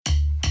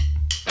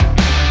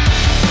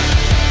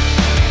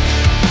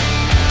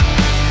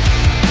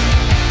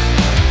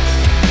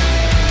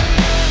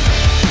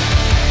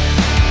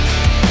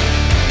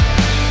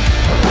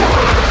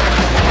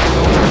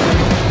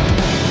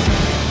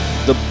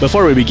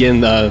before we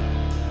begin the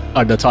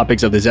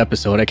topics of this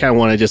episode, I kind of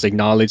want to just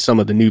acknowledge some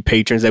of the new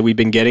patrons that we've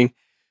been getting.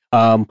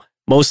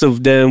 Most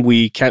of them,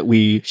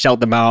 we shout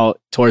them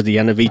out towards the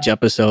end of each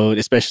episode,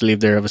 especially if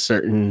they're of a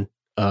certain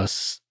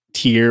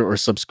tier or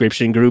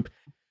subscription group.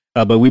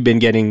 But we've been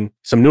getting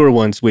some newer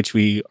ones, which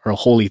we are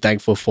wholly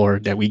thankful for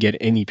that we get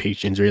any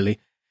patrons, really.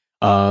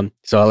 So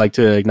I'd like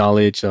to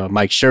acknowledge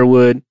Mike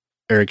Sherwood,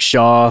 Eric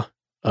Shaw,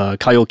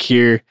 Kyle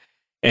Kier,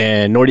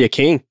 and Nordia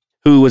King,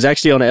 who was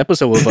actually on an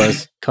episode with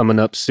us coming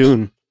up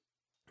soon.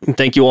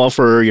 Thank you all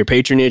for your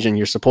patronage and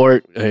your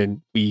support.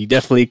 And we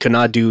definitely could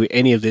not do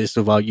any of this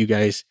without you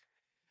guys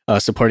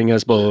supporting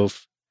us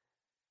both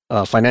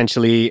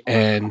financially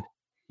and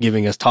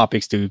giving us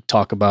topics to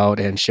talk about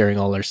and sharing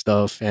all our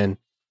stuff and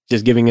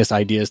just giving us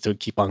ideas to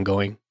keep on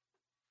going.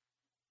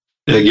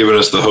 Yeah, giving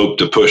us the hope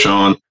to push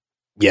on.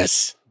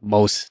 Yes,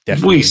 most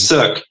definitely. We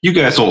suck. You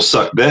guys don't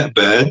suck that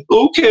bad.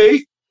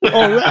 Okay.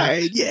 All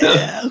right.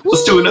 Yeah.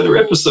 Let's do another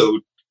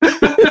episode.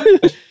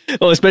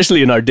 Well,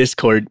 especially in our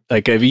Discord.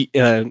 Like,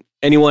 if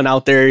anyone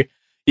out there,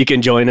 you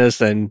can join us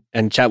and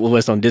chat with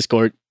us on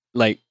Discord.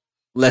 Like,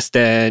 less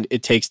than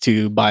it takes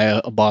to buy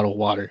a bottle of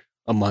water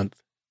a month.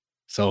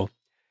 So,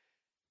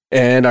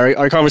 and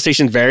our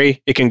conversations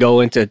vary. It can go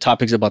into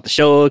topics about the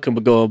show. It can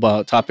go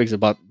about topics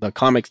about the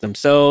comics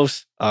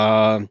themselves.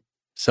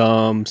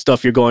 Some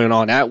stuff you're going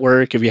on at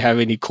work. If you have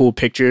any cool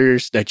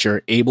pictures that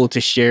you're able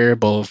to share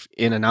both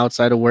in and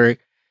outside of work.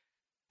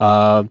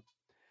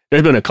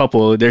 There's been a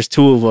couple. There's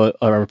two of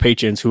our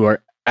patrons who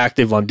are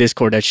active on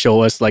Discord that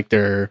show us like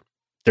their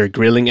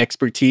grilling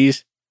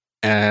expertise,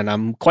 and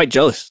I'm quite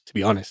jealous, to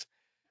be honest.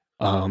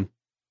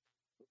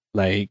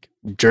 Like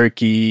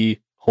jerky,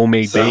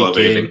 homemade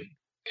bacon.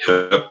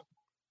 Yep.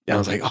 And I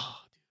was like, oh,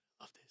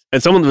 I love this.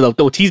 And some of them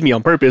they'll tease me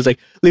on purpose, like,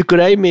 look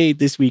what I made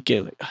this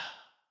weekend. Like,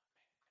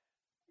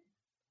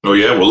 oh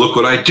yeah, well look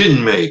what I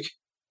didn't make.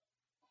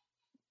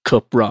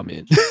 Cup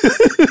ramen.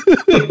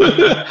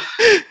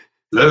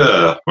 Is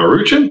that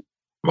Maruchan?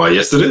 Why,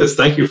 yes, it is.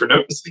 Thank you for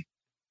noticing.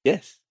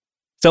 Yes.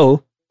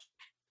 So,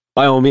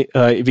 by all means,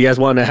 if you guys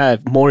want to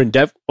have more in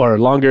depth or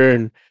longer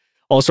and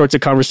all sorts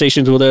of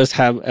conversations with us,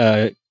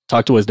 have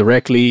talk to us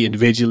directly,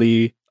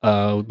 individually,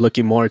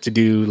 looking more to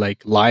do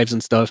like lives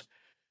and stuff.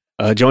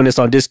 Join us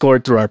on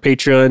Discord through our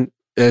Patreon,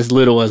 as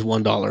little as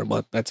 $1 a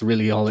month. That's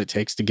really all it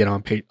takes to get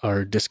on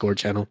our Discord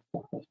channel.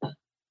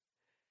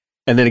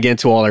 And then again,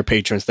 to all our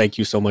patrons, thank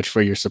you so much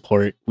for your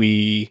support.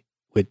 We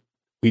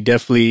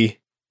definitely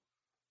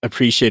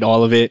appreciate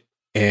all of it,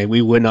 and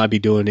we would not be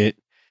doing it,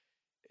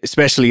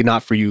 especially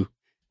not for you.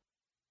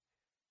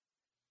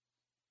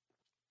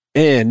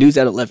 And news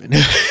at 11.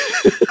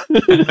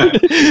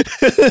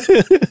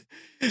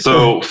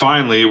 So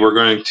finally, we're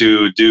going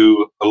to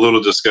do a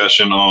little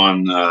discussion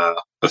on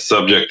a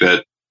subject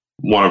that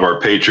one of our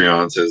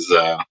Patreons has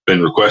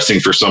been requesting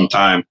for some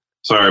time.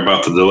 Sorry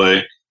about the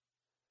delay.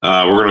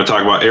 We're going to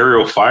talk about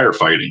aerial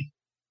firefighting.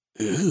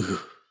 Ooh.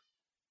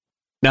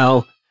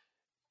 Now,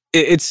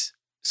 it's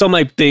some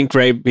might think,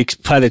 right, because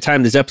by the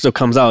time this episode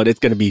comes out, it's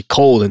going to be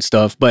cold and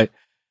stuff, but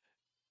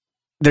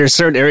there's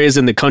certain areas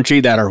in the country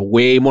that are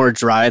way more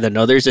dry than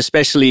others,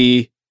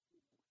 especially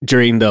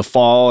during the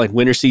fall and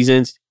winter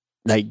seasons.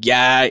 Like,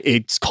 yeah,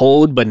 it's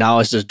cold, but now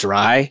it's just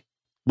dry,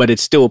 but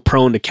it's still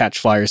prone to catch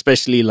fire,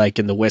 especially like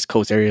in the West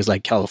Coast areas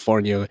like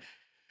California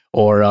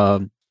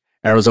or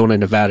Arizona,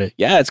 Nevada.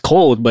 Yeah, it's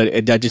cold,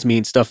 but that just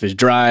means stuff is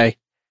dry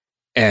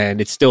and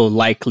it's still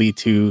likely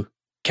to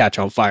catch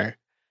on fire.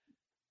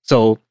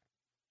 So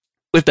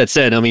with that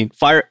said, I mean,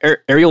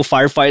 aerial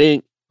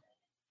firefighting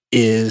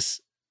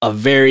is a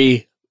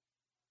very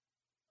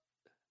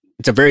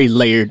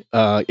layered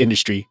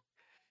industry,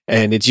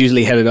 and it's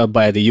usually headed up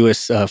by the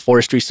U.S.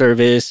 Forestry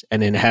Service,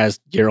 and then it has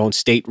your own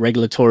state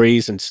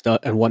regulatories and stuff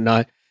and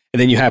whatnot.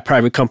 And then you have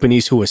private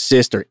companies who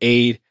assist or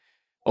aid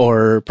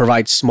or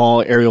provide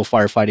small aerial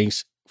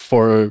firefightings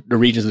for the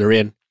regions they're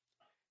in.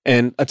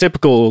 And a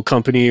typical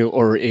company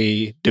or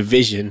a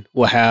division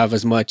will have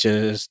as much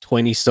as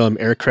 20-some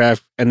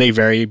aircraft, and they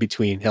vary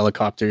between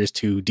helicopters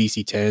to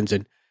DC-10s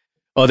and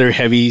other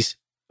heavies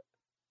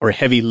or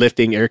heavy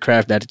lifting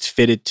aircraft that it's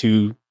fitted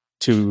to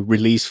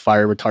release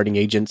fire retarding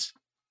agents.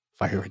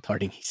 Fire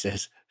retarding, he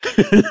says.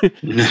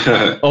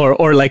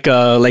 or like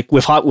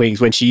with Hot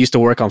Wings, when she used to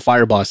work on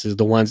Fire Bosses,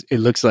 the ones,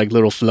 it looks like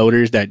little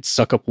floaters that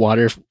suck up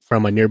water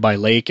from a nearby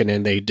lake and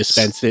then they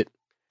dispense it.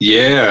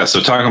 Yeah,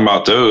 so talking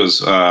about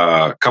those,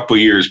 a couple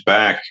years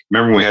back,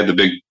 remember when we had the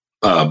big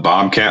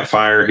Bobcat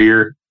fire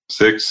here,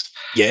 6?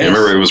 Yes.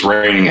 Remember it was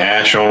raining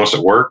ash on us at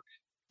work?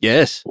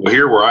 Yes. Well,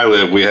 here where I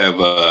live, we have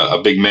a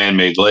big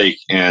man-made lake,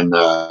 and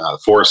the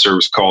Forest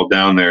Service called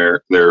down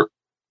their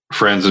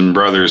friends and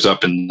brothers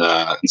up and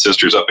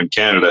sisters up in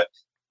Canada,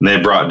 and they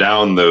brought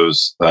down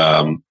those,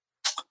 what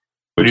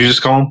did you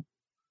just call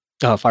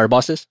them? Fire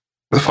Bosses?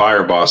 The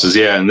Fire Bosses,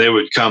 yeah, and they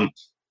would come,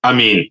 I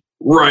mean,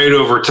 right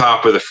over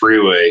top of the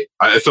freeway.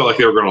 I felt like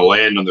they were going to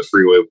land on the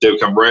freeway. They would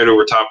come right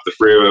over top of the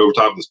freeway, over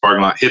top of this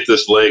parking lot, hit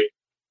this lake,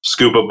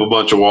 scoop up a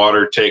bunch of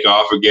water, take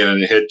off again,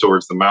 and head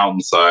towards the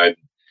mountainside.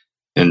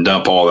 and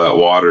dump all that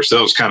water. So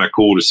it was kind of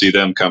cool to see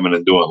them coming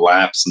and doing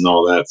laps and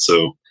all that.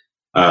 So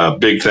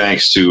big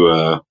thanks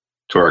to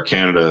our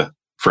Canada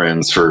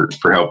friends for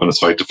helping us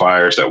fight the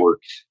fires that were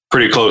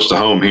pretty close to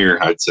home here,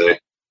 I'd say.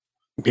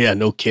 Yeah,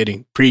 no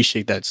kidding.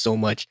 Appreciate that so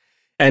much.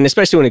 And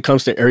especially when it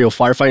comes to aerial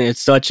firefighting,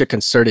 it's such a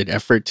concerted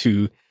effort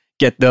to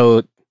get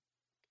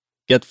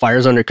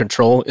fires under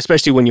control,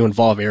 especially when you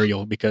involve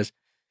aerial, because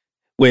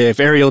with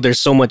aerial,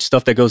 there's so much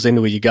stuff that goes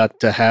into it. You got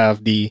to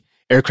have the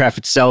aircraft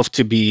itself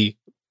to be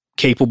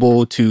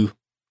capable to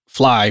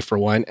fly, for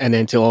one, and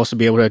then to also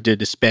be able to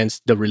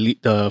dispense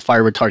the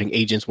fire retarding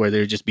agents, where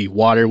there just be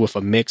water with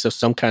a mix of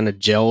some kind of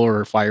gel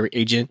or fire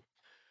agent,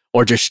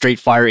 or just straight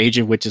fire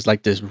agent, which is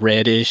like this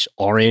reddish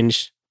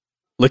orange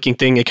looking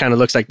thing. It kind of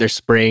looks like they're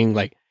spraying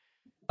like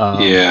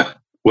yeah.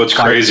 What's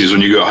crazy is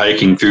when you go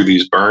hiking through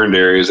these burned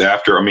areas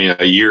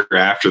a year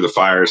after the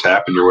fires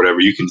happened or whatever,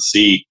 you can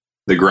see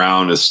the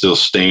ground is still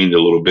stained a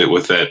little bit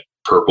with that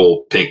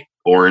purple, pink,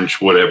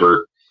 orange,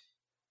 whatever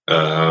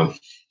retardant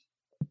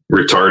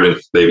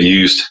they've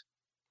used.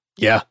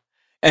 Yeah.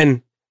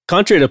 And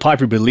contrary to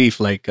popular belief,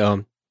 like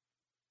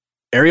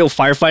aerial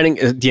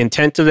firefighting, the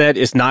intent of that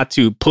is not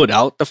to put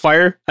out the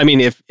fire. I mean,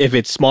 if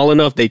it's small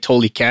enough, they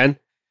totally can.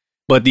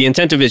 But the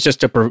intent of it is just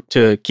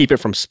to keep it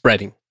from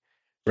spreading,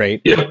 right?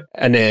 Yeah.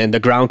 And then the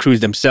ground crews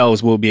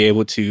themselves will be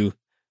able to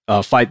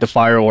fight the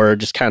fire or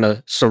just kind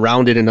of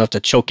surround it enough to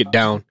choke it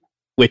down,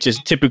 which is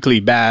typically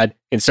bad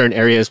in certain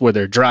areas where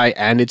they're dry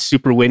and it's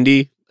super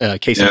windy.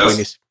 That's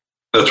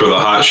where the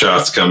hot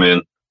shots come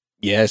in.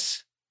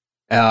 Yes.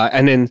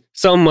 And then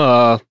some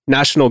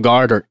National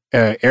Guard or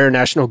Air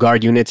National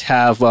Guard units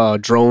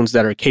have drones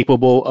that are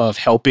capable of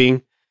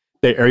helping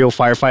the aerial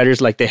firefighters.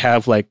 Like they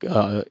have like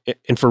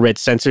infrared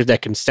sensors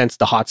that can sense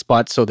the hot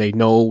spots, so they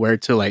know where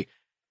to like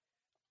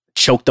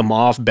choke them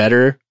off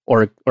better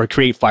or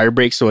create fire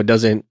breaks so it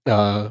doesn't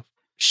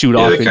shoot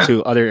off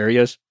into other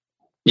areas.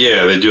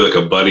 Yeah, they do like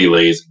a buddy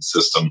lasing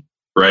system,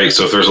 right?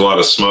 So if there's a lot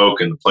of smoke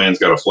and the plane's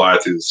got to fly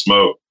through the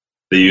smoke,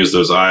 they use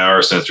those IR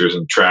sensors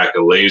and track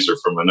a laser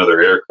from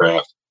another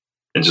aircraft,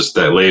 and just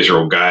that laser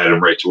will guide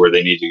them right to where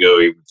they need to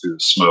go, even through the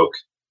smoke.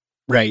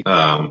 Right.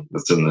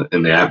 That's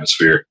in the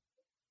atmosphere.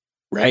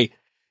 Right.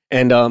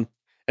 And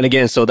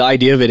again, so the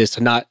idea of it is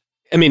to not,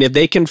 I mean, if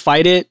they can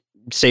fight it,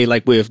 say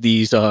like with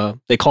these,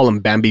 they call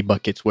them Bambi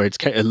buckets, where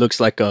it looks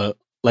like a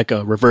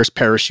reverse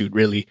parachute,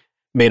 really,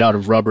 made out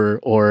of rubber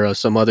or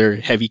some other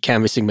heavy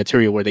canvassing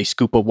material, where they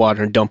scoop up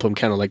water and dump them,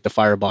 kind of like the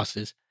fire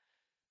bosses.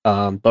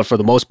 But for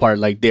the most part,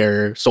 like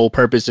their sole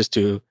purpose is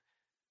to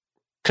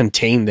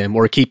contain them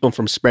or keep them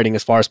from spreading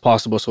as far as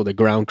possible, so the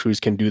ground crews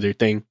can do their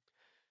thing.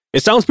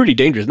 It sounds pretty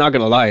dangerous, not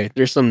gonna lie.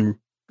 There's some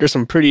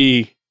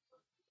pretty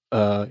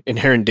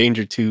inherent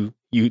danger to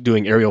you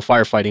doing aerial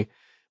firefighting,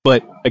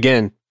 but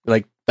again,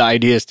 like the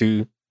idea is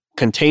to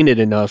contain it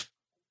enough,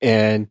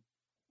 and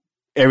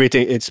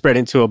everything it's spread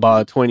into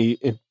about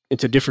 20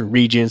 into different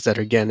regions that,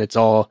 again, it's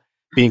all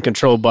being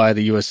controlled by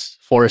the U.S.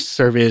 Forest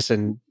Service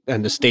and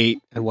the state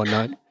and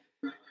whatnot.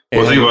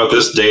 Well, think about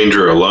this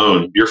danger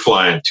alone. You're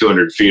flying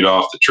 200 feet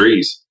off the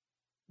trees.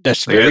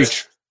 That's very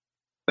true.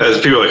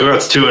 As people are like, oh,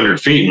 that's 200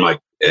 feet. And like,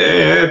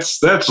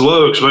 that's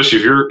low, especially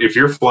if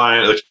you're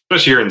flying,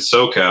 especially here in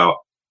SoCal,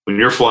 when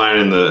you're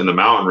flying in the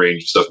mountain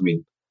range and stuff. I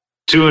mean,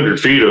 200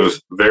 feet of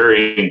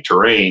varying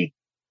terrain,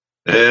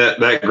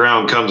 that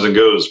ground comes and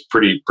goes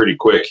pretty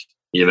quick,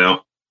 you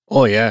know?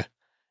 Oh, yeah.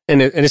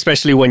 And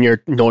especially when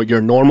your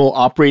normal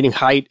operating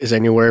height is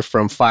anywhere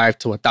from 5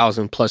 to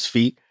 1,000 plus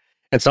feet.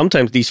 And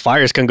sometimes these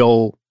fires can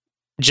go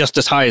just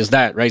as high as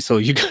that, right? So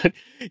you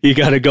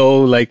got to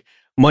go like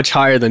much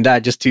higher than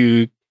that just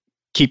to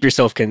keep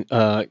yourself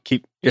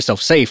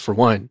safe, for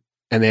one,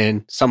 and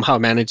then somehow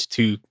manage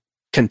to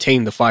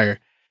contain the fire.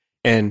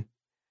 And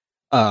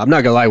I'm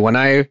not gonna lie, when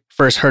I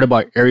first heard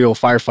about aerial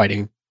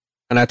firefighting,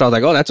 and I thought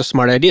like, oh, that's a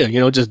smart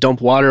idea, just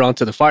dump water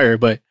onto the fire.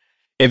 But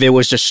if it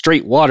was just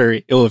straight water,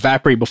 it will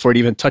evaporate before it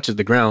even touches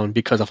the ground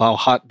because of how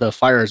hot the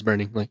fire is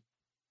burning. Like,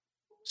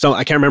 so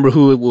I can't remember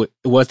who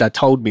it was that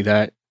told me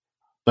that,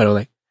 but I was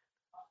like,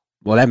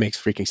 well, that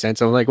makes freaking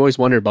sense. I was like, always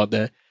wondered about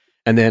that.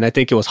 And then I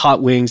think it was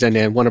Hot Wings, and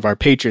then one of our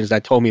patrons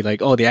that told me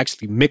like, oh, they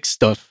actually mix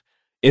stuff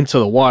into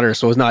the water,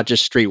 so it's not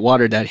just straight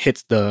water that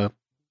hits the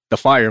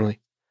fire. I'm like,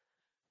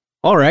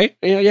 all right,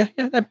 yeah,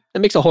 that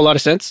makes a whole lot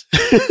of sense.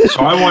 So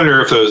I wonder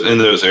if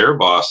those air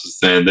bosses,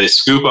 then they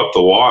scoop up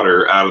the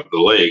water out of the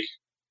lake,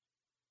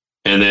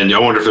 and then I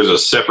wonder if there's a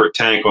separate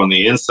tank on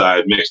the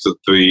inside mixed with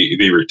the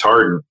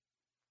retardant,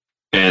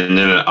 and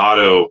then an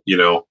auto, you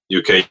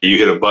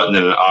hit a button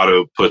and an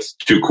auto puts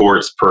 2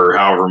 quarts per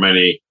however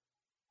many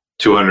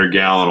 200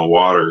 gallon of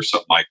water or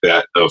something like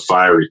that of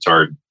fire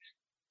retardant.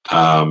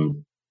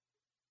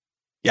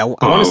 Yeah,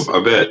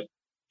 I bet.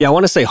 Yeah, I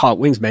want to say Hot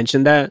Wings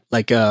mentioned that.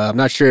 Like, I'm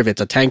not sure if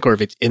it's a tank or if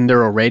it's in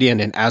there already,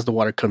 and then as the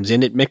water comes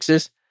in, it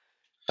mixes.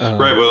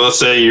 Right, but let's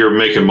say you're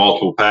making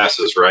multiple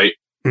passes, right?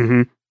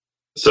 Mm-hmm.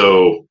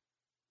 So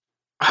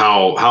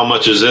how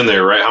much is in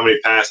there, right? How many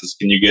passes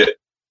can you get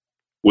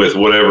with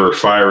whatever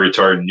fire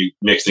retardant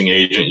mixing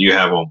agent you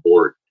have on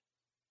board?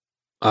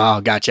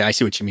 Oh, gotcha. I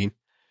see what you mean.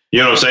 You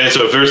know what I'm saying?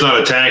 So if there's not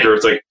a tanker,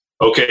 it's like,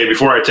 okay,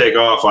 before I take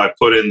off, I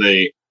put in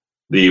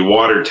the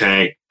water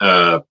tank,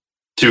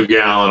 2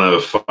 gallon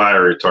of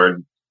fire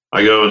retardant.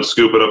 I go and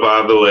scoop it up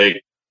out of the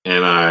lake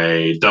and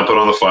I dump it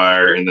on the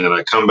fire, and then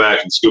I come back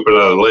and scoop it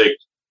out of the lake.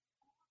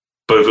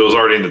 But if it was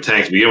already in the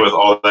tank to begin with,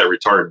 all that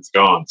retardant's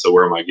gone. So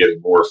where am I getting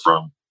more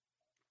from?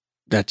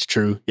 That's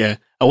true. Yeah.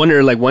 I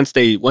wonder, like, once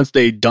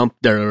they dump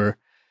their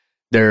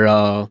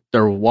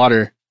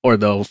water or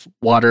the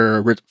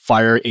water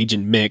fire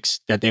agent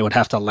mix, that they would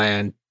have to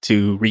land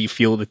to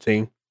refuel the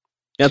thing.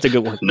 That's a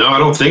good one. No, I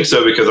don't think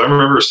so, because I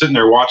remember sitting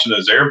there watching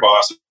those air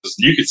bosses.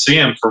 You could see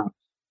them from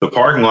the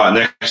parking lot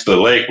next to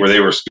the lake where they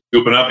were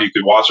scooping up. You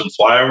could watch them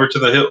fly over to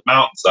the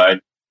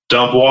mountainside,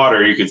 dump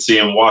water. You could see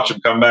them, watch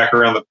them come back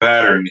around the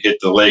pattern, hit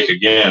the lake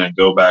again, and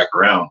go back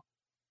around.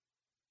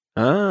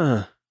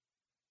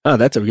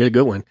 That's a really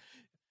good one.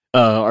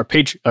 Our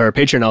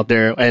patron out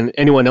there, and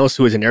anyone else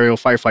who is in aerial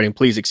firefighting,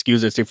 please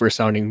excuse us if we're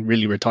sounding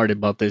really retarded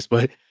about this.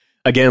 But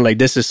again, like,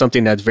 this is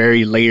something that's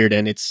very layered,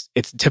 and it's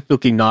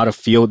typically not a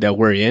field that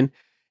we're in.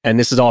 And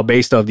this is all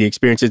based off the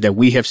experiences that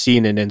we have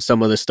seen, and then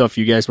some of the stuff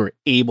you guys were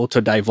able to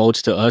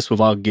divulge to us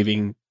without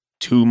giving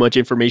too much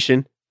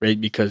information, right?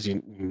 Because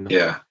you know,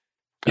 yeah,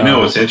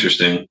 what's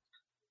interesting,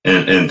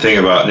 and thing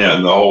about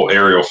and the whole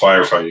aerial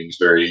firefighting is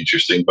very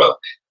interesting. But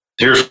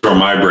here's where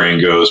my brain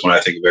goes when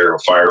I think of aerial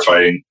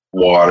firefighting: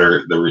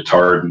 water, the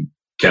retardant,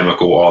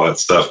 chemical, all that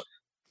stuff.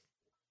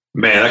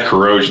 Man, that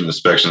corrosion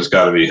inspection has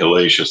got to be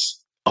hellacious.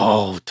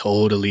 Oh,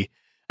 totally.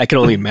 I can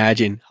only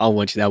imagine how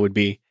much that would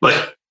be.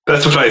 Like,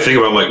 that's what I think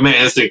about. I'm like,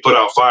 man, this thing put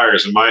out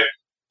fires. And my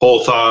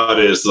whole thought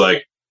is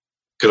like,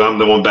 because I'm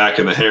the one back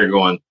in the hair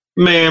going,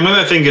 man, when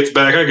that thing gets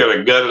back, I got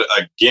to gut it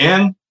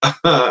again.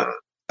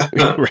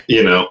 Right.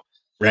 You know?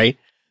 Right.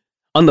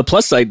 On the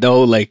plus side,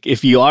 though, like,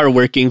 if you are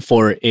working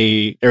for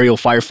a aerial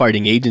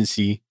firefighting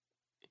agency,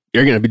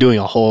 you're going to be doing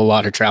a whole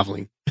lot of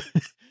traveling,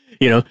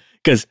 you know,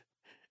 because,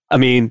 I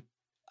mean,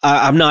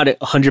 I'm not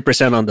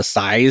 100% on the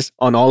size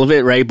on all of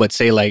it, right? But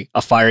say, like,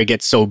 a fire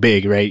gets so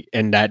big, right?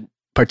 And that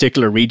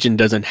particular region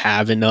doesn't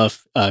have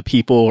enough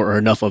people or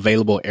enough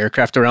available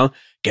aircraft around.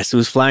 Guess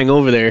who's flying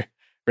over there,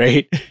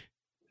 right?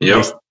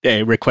 Yep.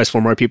 They request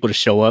for more people to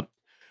show up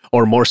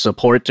or more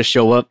support to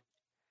show up.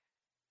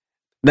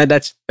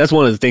 That's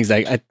one of the things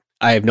that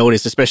I have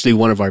noticed, especially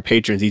one of our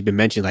patrons. He's been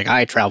mentioning, like,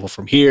 I travel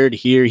from here to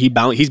here.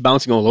 He's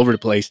bouncing all over the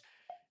place.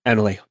 And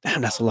I'm like,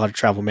 damn, that's a lot of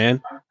travel,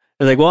 man.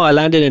 They're like, well, I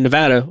landed in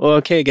Nevada. Oh,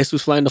 okay, guess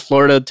who's flying to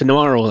Florida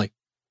tomorrow? Like,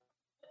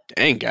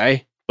 dang,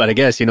 guy. But I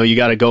guess, you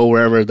got to go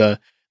wherever the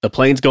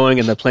plane's going,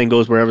 and the plane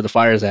goes wherever the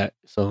fire's at.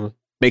 So it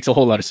makes a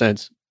whole lot of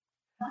sense.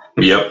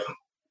 Yep.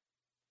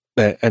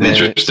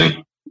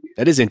 Interesting.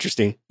 That is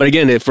interesting. But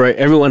again, for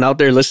everyone out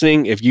there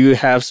listening, if you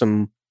have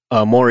some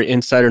more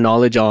insider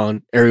knowledge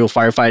on aerial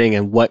firefighting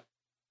and what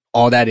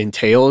all that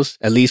entails,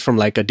 at least from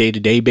like a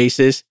day-to-day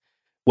basis,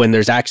 when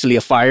there's actually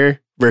a fire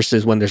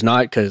versus when there's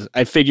not, because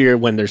I figure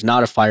when there's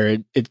not a fire,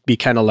 it'd be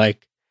kind of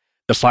like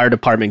the fire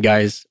department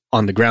guys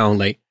on the ground.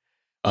 Like,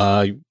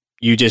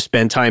 you just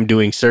spend time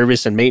doing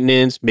service and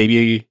maintenance,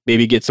 maybe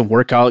get some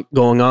workout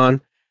going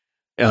on,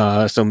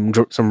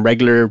 some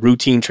regular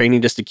routine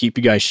training just to keep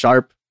you guys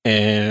sharp,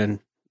 and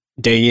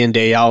day in,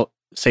 day out,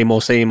 same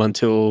old same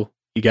until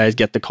you guys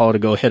get the call to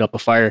go hit up a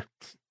fire.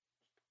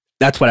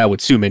 That's what I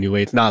would assume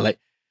anyway. It's not like,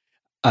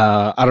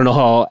 I don't know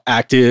how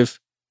active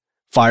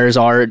fires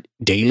are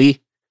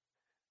daily.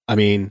 I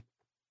mean,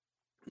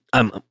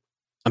 I'm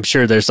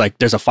sure there's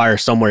a fire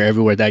somewhere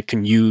everywhere that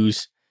can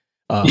use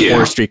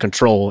forestry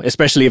control,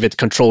 especially if it's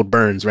controlled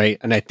burns, right?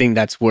 And I think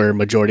that's where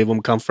majority of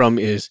them come from,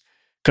 is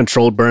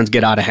controlled burns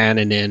get out of hand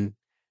and then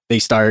they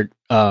start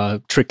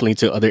trickling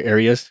to other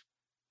areas.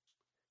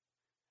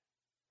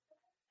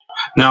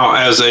 Now,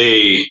 as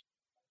a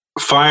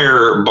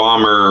fire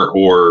bomber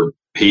or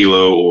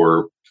helo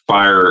or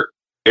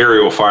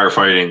aerial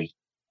firefighting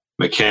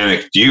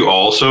mechanic, do you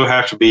also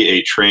have to be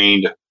a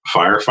trained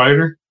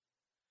firefighter?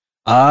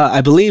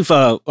 I believe,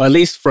 at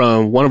least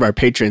from one of our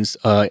patrons'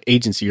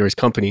 agency or his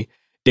company,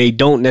 they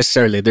don't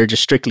necessarily. They're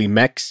just strictly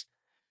mechs,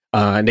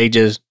 and they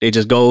just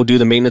go do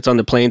the maintenance on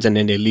the planes, and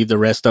then they leave the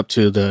rest up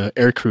to the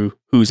air crew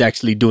who's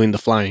actually doing the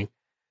flying.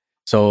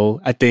 So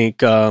I think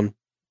for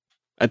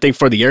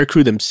the air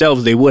crew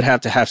themselves, they would have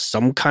to have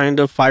some kind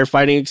of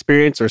firefighting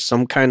experience or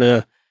some kind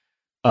of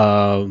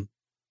first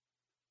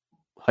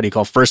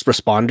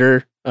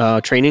responder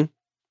training,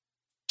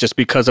 just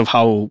because of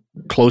how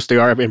close they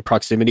are in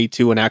proximity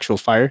to an actual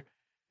fire.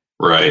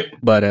 Right.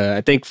 But I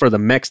think for the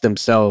mechs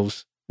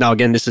themselves, now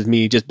again, this is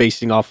me just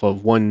basing off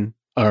of one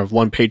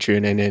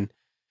Patreon, and then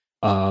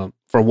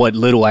from what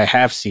little I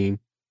have seen,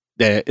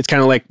 that it's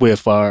kind of like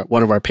with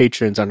one of our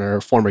patrons on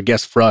our former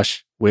guest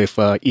Frush with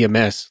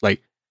EMS.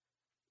 Like,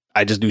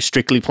 I just do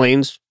strictly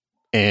planes,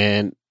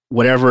 and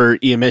whatever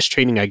EMS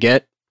training I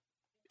get,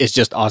 it's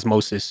just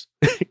osmosis.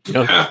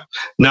 Yeah.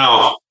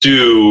 Now,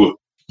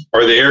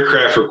 are the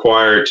aircraft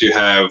required to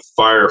have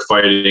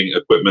firefighting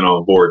equipment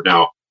on board?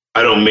 Now,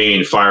 I don't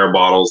mean fire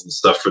bottles and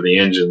stuff for the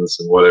engines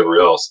and whatever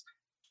else.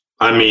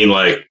 I mean,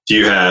 like, do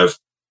you have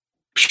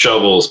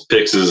shovels,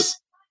 picks,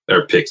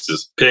 or picks,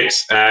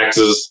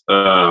 axes,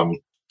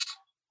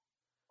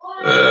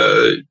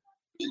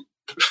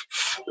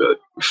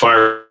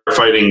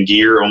 firefighting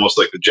gear, almost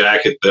like the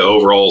jacket, the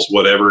overalls,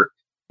 whatever,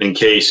 in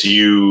case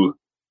you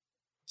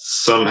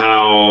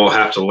somehow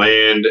have to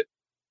land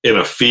in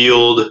a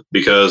field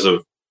because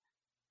of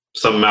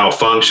some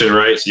malfunction,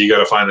 right? So you got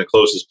to find the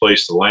closest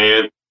place to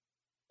land.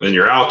 And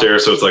you're out there,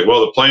 so it's like,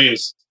 well, the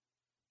plane's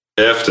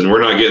effed and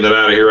we're not getting it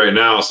out of here right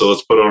now, so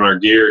let's put on our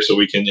gear so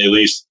we can at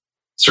least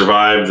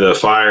survive the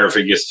fire if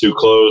it gets too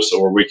close,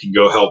 or we can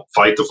go help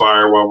fight the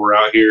fire while we're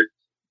out here.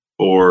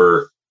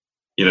 Or,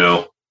 you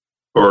know,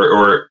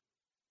 or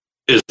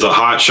is the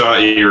hot shot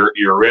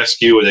your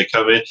rescue when they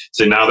come in?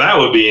 So now that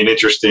would be an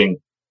interesting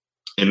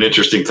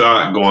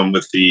thought, going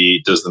with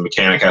does the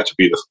mechanic have to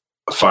be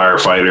a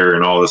firefighter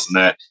and all this and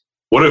that?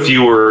 What if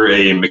you were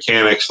a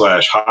mechanic /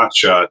 hot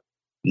shot?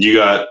 You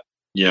got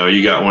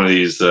one of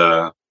these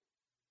air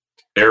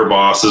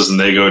bosses and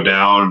they go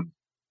down,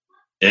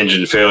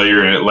 engine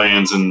failure, and it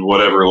lands in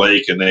whatever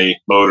lake and they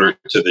motor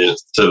to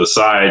the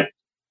side.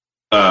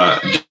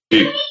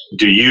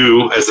 Do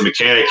you, as a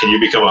mechanic, can you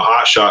become a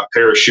hot shot,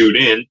 parachute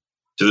in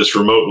to this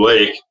remote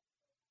lake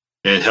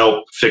and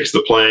help fix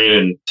the plane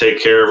and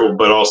take care of it,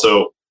 but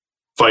also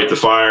fight the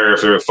fire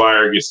if a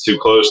fire gets too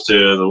close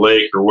to the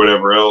lake or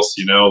whatever else?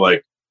 You know,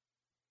 like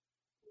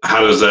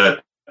how does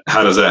that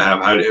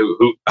happen?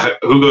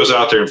 Who goes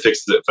out there and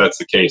fixes it if that's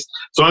the case?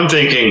 So I'm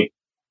thinking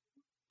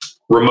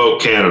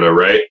remote Canada,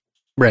 right?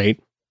 Right.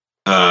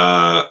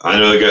 I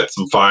know they got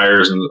some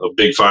fires and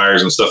big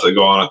fires and stuff that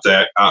go on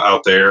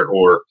out there,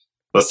 or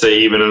let's say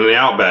even in the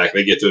outback,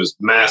 they get those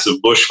massive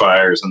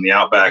bushfires in the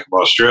outback of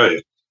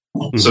Australia.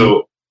 Mm-hmm.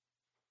 So,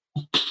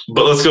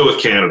 but let's go with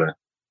Canada.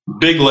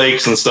 Big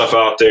lakes and stuff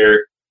out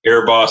there.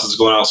 Air bosses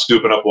going out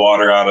scooping up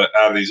water out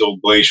of these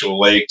old glacial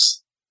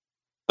lakes,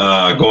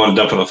 going and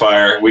dumping the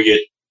fire. We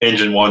get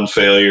engine 1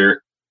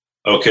 failure.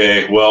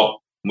 Okay,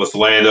 well, let's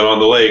land it on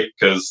the lake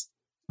because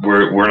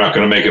we're not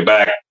going to make it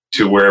back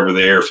to wherever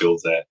the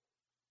airfield's at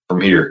from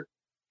here.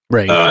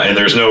 Right. And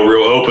there's no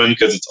real open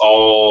because it's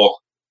all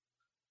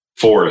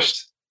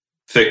forest,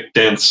 thick,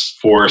 dense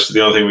forest.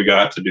 The only thing we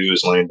got to do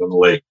is land on the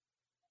lake.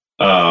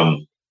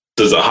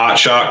 Does a hot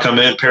shot come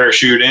in,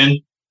 parachute in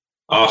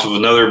off of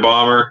another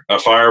bomber, a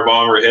fire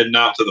bomber heading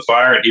out to the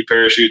fire, and he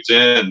parachutes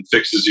in and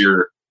fixes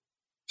your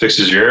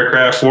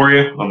aircraft for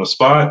you on the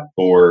spot?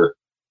 Or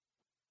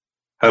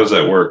how does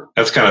that work?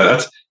 That'd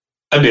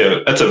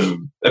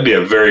be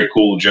a very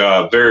cool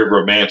job, very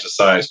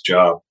romanticized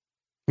job.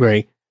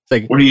 Right. It's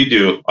like, what do you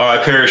do? Oh,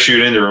 I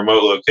parachute into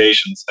remote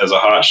locations as a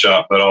hot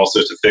shot, but also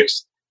to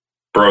fix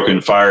broken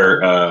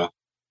firefighting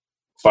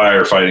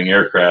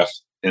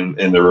aircraft in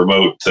the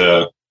remote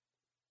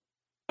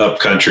up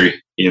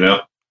country, you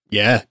know?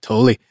 Yeah,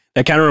 totally.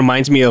 That kind of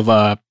reminds me of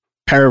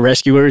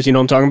pararescuers, you know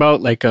what I'm talking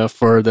about? Like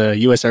for the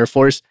U.S. Air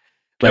Force.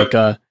 Like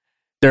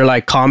they're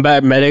like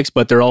combat medics,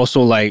 but they're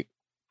also like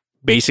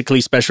basically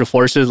special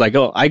forces. Like,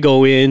 oh, I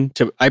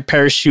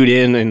parachute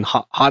in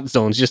hot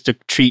zones just to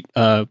treat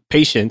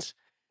patients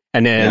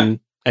and then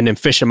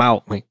fish them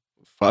out. Like,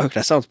 fuck,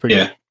 that sounds pretty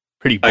boss.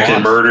 I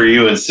can murder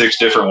you in 6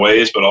 different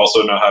ways, but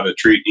also know how to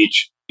treat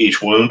each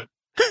wound.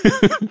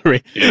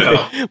 Right. You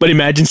know? But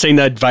imagine saying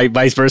that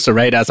vice versa,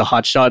 right? As a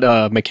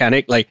hotshot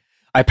mechanic, like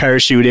I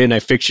parachute in, I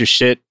fix your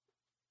shit,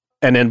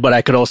 but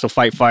I could also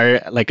fight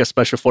fire like a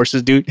special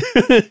forces dude.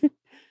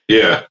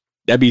 Yeah.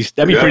 That'd be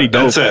pretty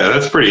dope.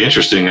 That's pretty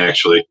interesting,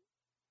 actually.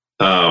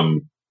 Yeah,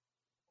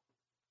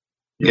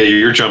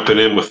 you're jumping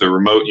in with the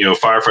remote,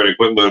 firefighting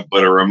equipment,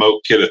 but a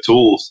remote kit of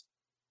tools.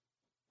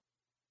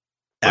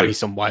 That'd be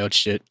some wild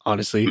shit,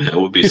 honestly. That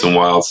would be some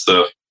wild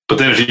stuff. But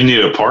then if you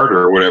need a part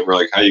or whatever,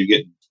 like how you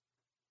get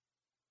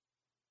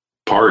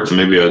parts,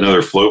 maybe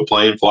another float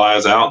plane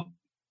flies out,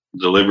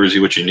 delivers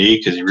you what you need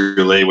because you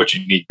relay what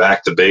you need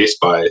back to base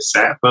by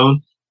sat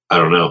phone. I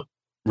don't know.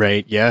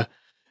 Right. Yeah.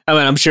 I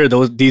mean, I'm sure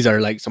these are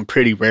like some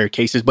pretty rare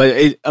cases,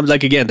 but I'm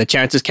like, again, the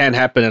chances can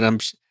happen.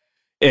 And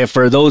if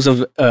for those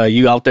of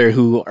you out there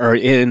who are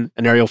in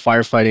an aerial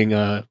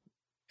firefighting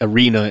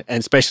arena, and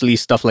especially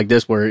stuff like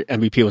this where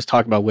MVP was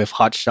talking about with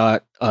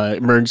hotshot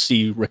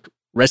emergency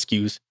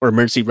rescues or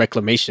emergency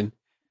reclamation,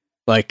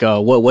 like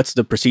what's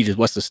the procedures?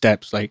 What's the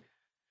steps? Like,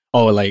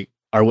 oh, like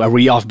are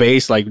we off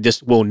base? Like,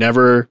 just we'll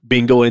never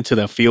bingo into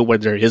the field where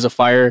there is a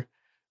fire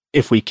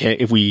if we can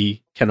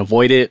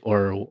avoid it,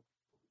 or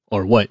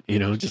what,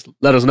 just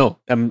let us know.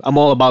 I'm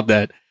all about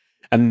that.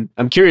 And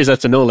I'm curious as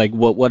to know, like,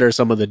 what are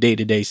some of the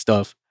day-to-day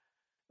stuff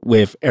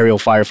with aerial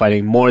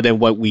firefighting, more than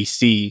what we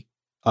see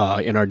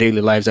in our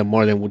daily lives and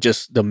more than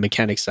just the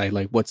mechanic side.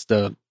 Like, what's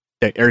the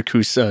air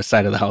crew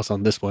side of the house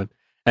on this one?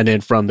 And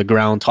then from the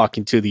ground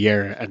talking to the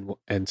air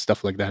and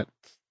stuff like that.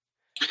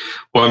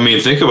 Well, I mean,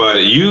 think about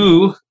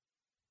it.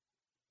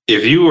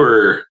 If you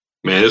were,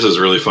 man, this is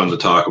really fun to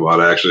talk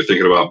about, actually,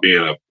 thinking about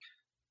being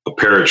a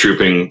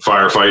paratrooping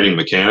firefighting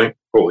mechanic.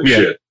 Holy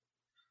shit.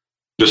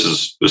 This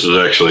is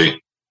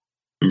actually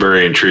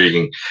very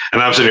intriguing.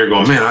 And I'm sitting here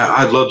going, man,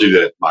 I'd love to do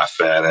that. My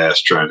fat ass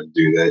trying to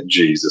do that.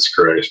 Jesus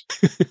Christ.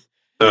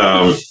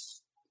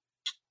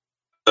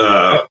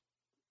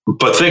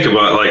 But think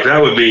about it, like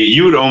that would be,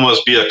 you would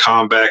almost be a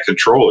combat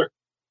controller.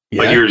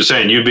 Yeah. Like you were just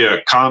saying, you'd be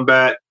a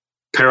combat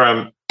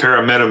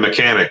paramedic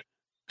mechanic.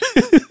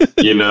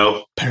 You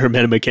know,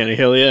 paramedic mechanic.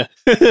 Hell yeah.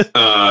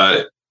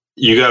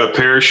 You got a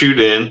parachute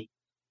in.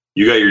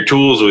 You got your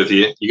tools with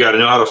you. You got to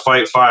know how to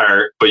fight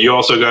fire, but you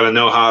also got to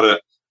know how to.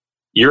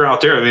 You're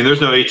out there. I mean,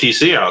 there's no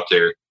ATC out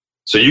there,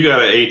 so you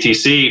got an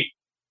ATC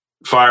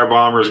fire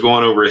bombers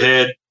going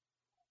overhead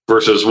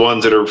versus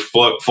ones that are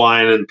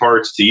flying in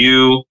parts to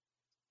you.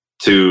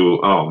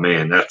 Oh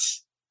man,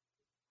 that's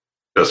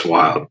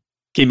wild.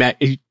 Okay,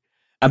 Matt,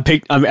 I'm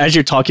as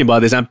you're talking about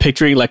this, I'm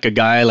picturing like a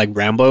guy like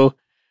Rambo,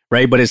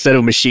 right? But instead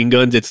of machine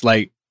guns, it's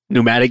like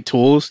pneumatic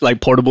tools,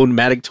 like portable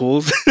pneumatic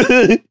tools.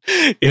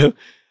 Yeah.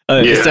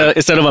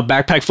 Instead of a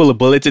backpack full of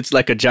bullets, it's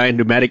like a giant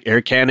pneumatic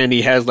air cannon.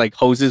 He has like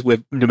hoses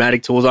with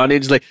pneumatic tools on it.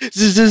 It's like,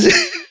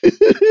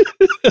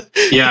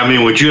 yeah. I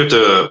mean, would you have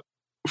to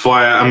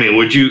fly? I mean,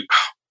 would you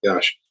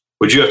have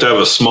to have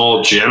a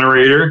small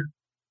generator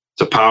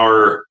to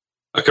power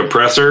a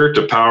compressor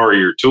to power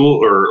your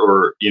tool,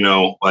 or you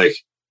know, like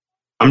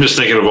I'm just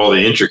thinking of all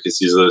the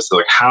intricacies of this.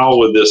 Like, how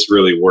would this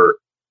really work?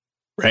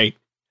 Right.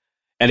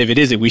 And if it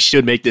isn't, we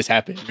should make this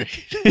happen.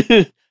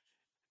 Right?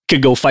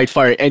 Could go fight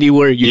fire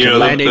anywhere. You can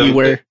land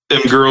anywhere.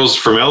 Them girls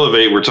from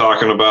Elevate were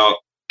talking about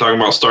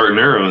starting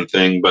their own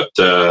thing, but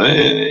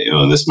you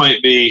know, this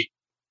might be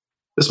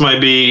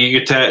you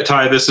could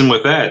tie this in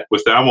with that.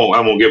 I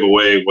won't give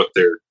away what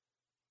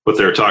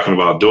they're talking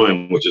about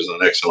doing, which is an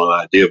excellent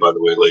idea, by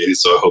the way,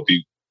 ladies. So I hope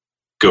you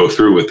go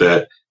through with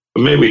that.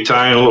 But maybe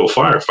tie in a little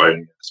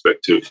firefighting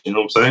aspect to it. You know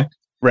what I'm saying?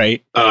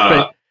 Right.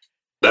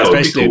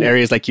 Especially in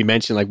areas like you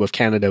mentioned, like with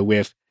Canada,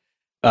 with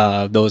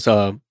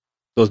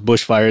those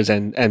bushfires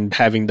and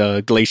having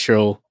the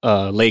glacial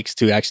lakes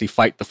to actually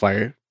fight the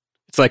fire.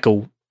 It's like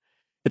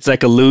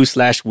a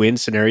lose/win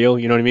scenario.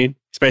 You know what I mean?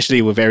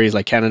 Especially with areas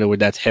like Canada where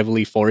that's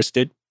heavily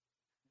forested.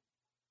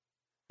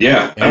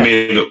 Yeah. I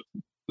mean,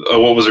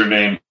 what was her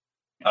name?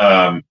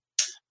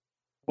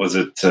 Was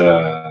it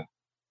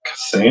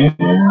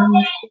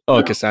Cassandra?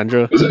 Oh,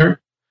 Cassandra. Was it her?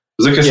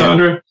 Was it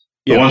Cassandra?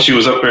 Yeah. The one she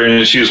was up there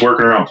and she was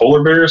working around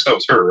polar bears? That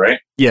was her, right?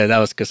 Yeah, that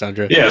was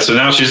Cassandra. Yeah, so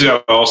now she's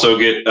got to also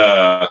get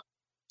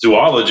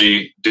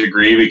zoology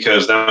degree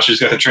because now she's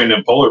got to train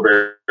them polar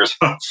bears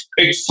on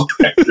face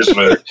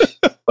fires.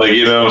 Like,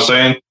 you know what I'm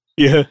saying?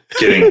 Yeah.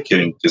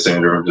 Kidding,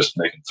 Cassandra. I'm just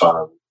making fun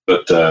of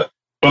it.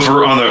 But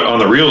for on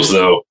the reels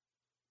though,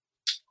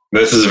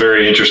 this is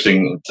very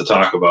interesting to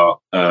talk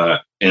about,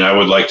 and I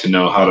would like to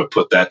know how to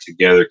put that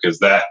together because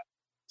that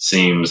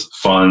seems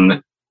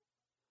fun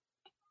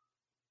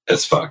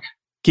as fuck.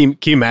 Can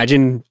you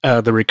imagine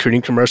the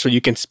recruiting commercial you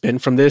can spin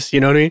from this?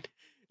 You know what I mean?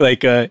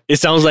 Like, it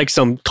sounds like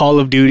some Call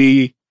of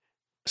Duty,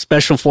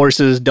 Special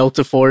Forces,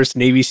 Delta Force,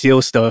 Navy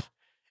SEAL stuff,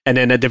 and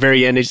then at the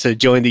very end, it's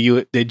join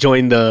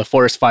the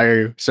Forest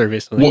Fire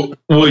Service. Well,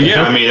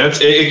 yeah. I mean,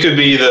 it could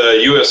be the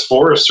U.S.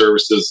 Forest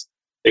Services.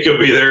 It could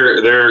be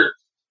their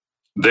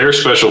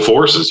special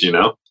forces. You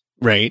know,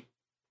 right?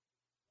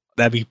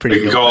 That'd be pretty.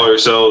 We can call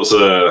ourselves,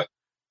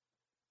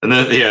 and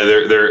then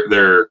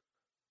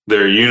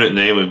their unit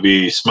name would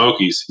be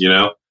Smokies. You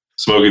know,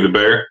 Smokey the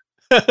Bear.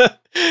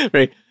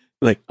 Right.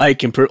 Like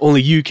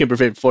only you can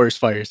prevent forest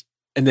fires,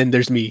 and then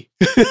there's me.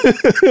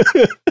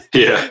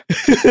 Yeah,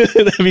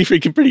 that'd be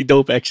freaking pretty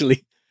dope.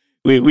 Actually,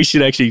 we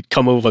should actually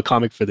come up with a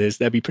comic for this.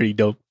 That'd be pretty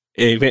dope.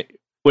 Hey,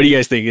 what do you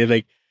guys think?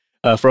 Like,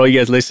 for all you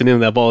guys listening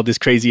that have all this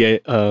crazy,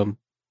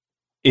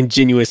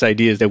 ingenuous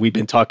ideas that we've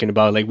been talking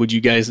about, like, would you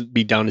guys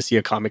be down to see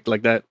a comic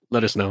like that?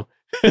 Let us know.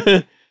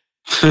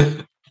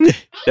 That'd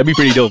be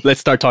pretty dope. Let's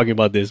start talking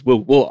about this.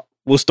 We'll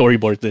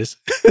storyboard this.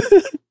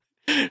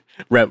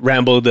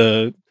 Rambo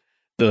the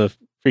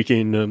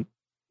freaking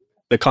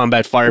the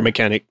combat fire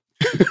mechanic.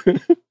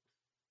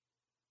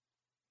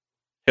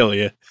 Hell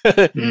yeah.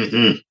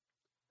 Mm-hmm.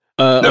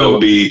 That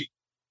would be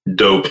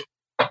dope.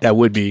 That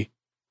would be.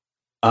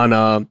 On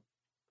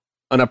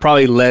a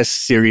probably less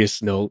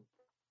serious note,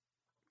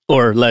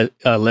 or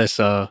less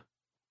I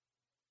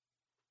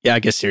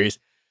guess serious,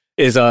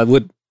 is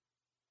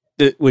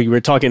we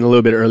were talking a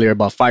little bit earlier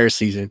about fire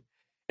season,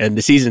 and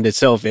the season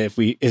itself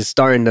is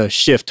starting to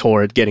shift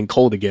toward getting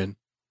cold again.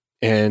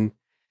 And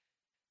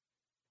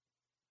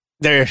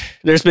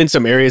there's been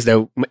some areas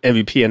that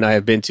MVP and I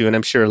have been to, and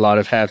I'm sure a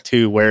lot have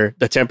too, where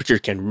the temperature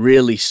can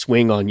really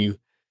swing on you.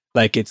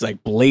 Like, it's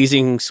like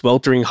blazing,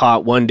 sweltering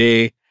hot one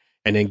day,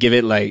 and then give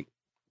it like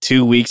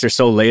 2 weeks or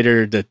so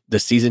later, the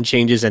season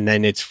changes, and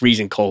then it's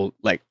freezing cold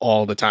like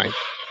all the time.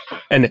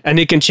 And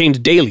it can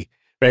change daily,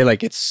 right?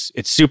 Like, it's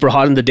super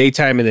hot in the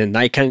daytime, and then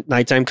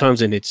nighttime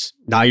comes, and it's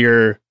now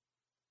you're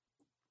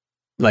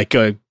like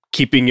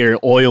keeping your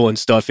oil and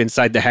stuff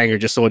inside the hangar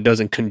just so it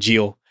doesn't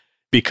congeal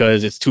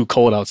because it's too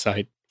cold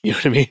outside. You know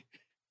what I mean?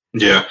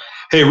 Yeah.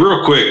 Hey,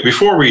 real quick,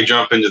 before we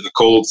jump into the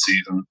cold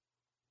season,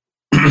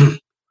 I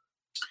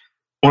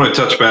want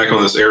to touch back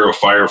on this aero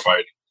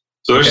firefighting.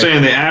 So they're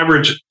saying the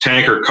average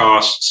tanker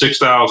costs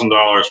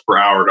 $6,000 per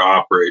hour to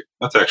operate.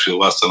 That's actually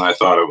less than I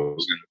thought it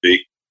was going to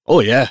be.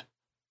 Oh, yeah.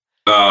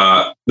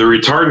 the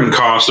retardant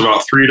costs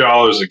about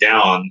 $3 a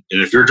gallon,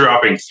 and if you're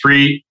dropping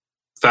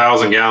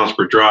 3,000 gallons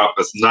per drop,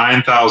 that's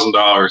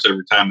 $9,000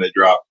 every time they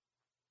drop.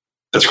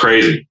 That's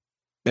crazy.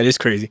 That is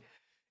crazy.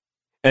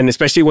 And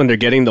especially when they're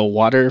getting the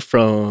water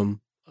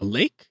from a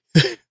lake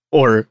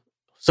or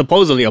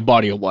supposedly a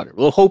body of water.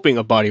 We're hoping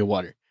a body of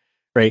water,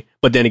 right?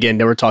 But then again,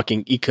 they were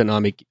talking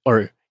economic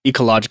or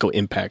ecological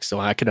impact. So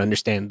I could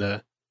understand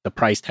the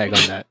price tag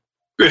on that.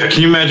 Yeah,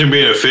 can you imagine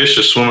being a fish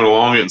just swimming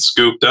along and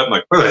scooped up?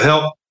 Like, where the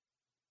hell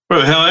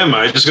am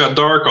I? It just got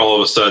dark all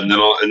of a sudden.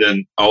 And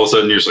then all of a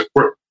sudden you're just like,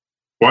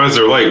 why is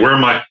there light? Where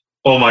am I?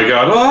 Oh my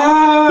God.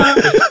 Ah!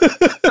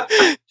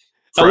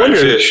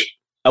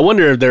 I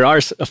wonder if there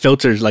are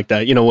filters like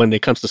that, when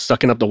it comes to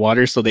sucking up the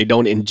water so they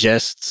don't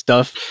ingest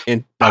stuff.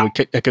 And that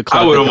could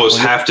cause I would almost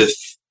have to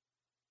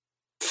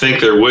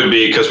think there would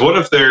be, because what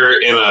if they're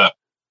it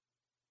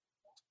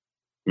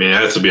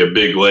has to be a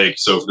big lake.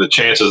 So the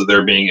chances of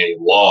there being a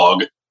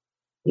log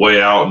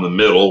way out in the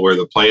middle where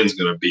the plane's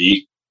going to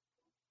be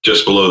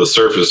just below the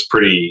surface,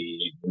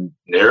 pretty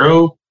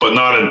narrow, but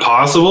not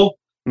impossible.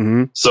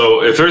 Mm-hmm.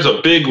 So if there's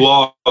a big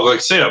log,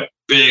 like say a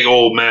big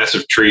old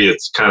massive tree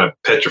that's kind of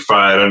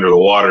petrified under the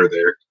water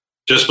there,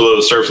 just below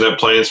the surface, and that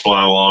plane's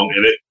flying along,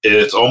 and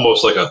it's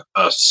almost like a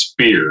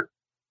spear,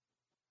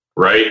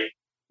 right?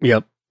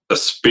 Yep. A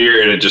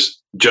spear, and it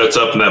just juts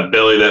up in that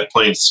belly. That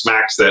plane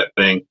smacks that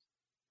thing.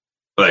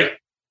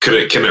 Like, can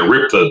it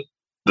rip the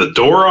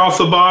door off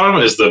the bottom?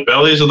 Is the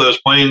bellies of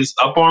those planes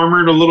up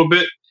armored a little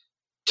bit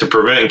to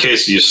prevent in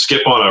case you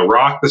skip on a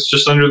rock that's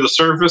just under the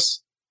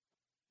surface?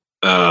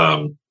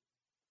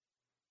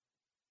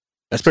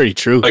 That's pretty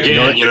true.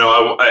 Again,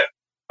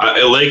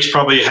 lakes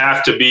probably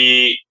have to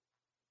be,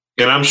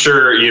 and I'm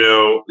sure,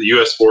 the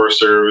U.S. Forest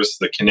Service,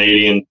 the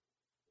Canadian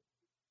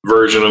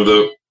version of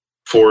the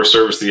Forest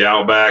Service, the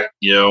Outback,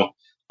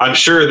 I'm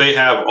sure they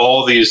have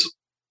all these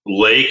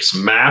lakes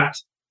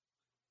mapped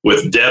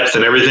with depth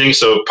and everything.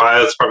 So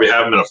pilots probably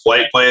have them in a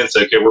flight plan.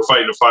 Say, okay, we're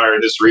fighting a fire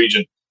in this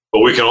region, but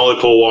we can only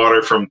pull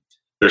water from,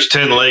 there's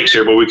 10 lakes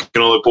here, but we can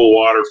only pull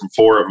water from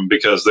 4 of them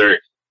because they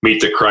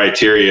meet the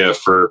criteria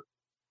for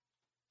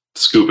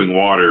scooping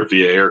water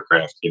via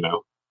aircraft,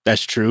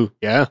 That's true.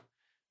 Yeah.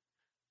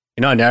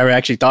 I never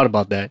actually thought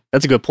about that.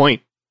 That's a good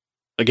point.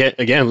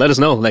 Again, let us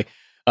know. Like,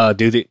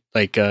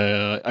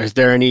 is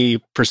there any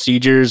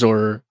procedures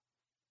or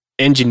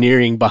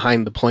engineering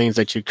behind the planes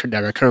that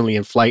are currently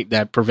in flight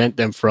that prevent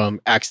them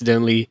from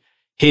accidentally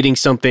hitting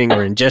something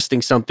or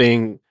ingesting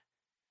something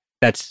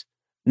that's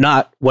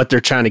not what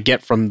they're trying to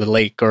get from the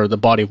lake or the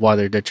body of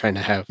water they're trying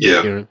to have?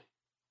 Yeah.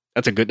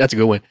 That's a good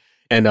one.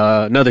 And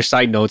another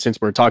side note, since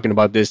we're talking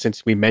about this,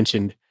 since we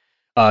mentioned,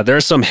 there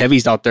are some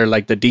heavies out there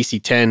like the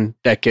DC-10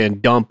 that can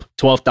dump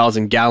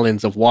 12,000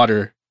 gallons of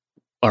water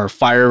or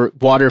fire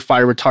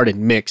retardant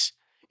mix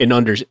in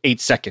under 8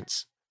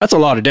 seconds. That's a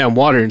lot of damn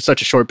water in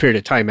such a short period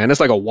of time, man. That's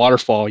like a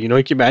waterfall. You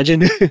can imagine?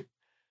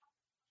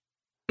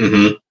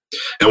 Mm-hmm.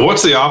 And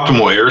what's the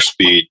optimal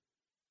airspeed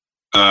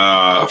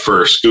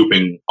for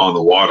scooping on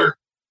the water?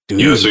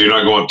 Dude. So you're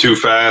not going too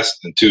fast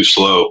and too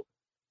slow.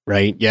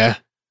 Right. Yeah.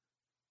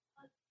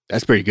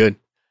 That's pretty good.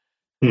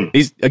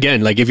 These,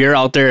 again, like if you're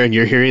out there and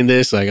you're hearing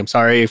this, like I'm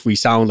sorry if we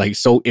sound like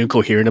so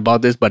incoherent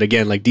about this, but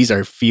again, like these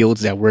are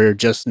fields that we're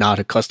just not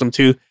accustomed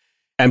to.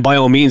 And by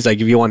all means, like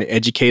if you want to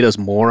educate us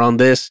more on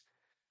this,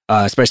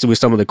 especially with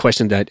some of the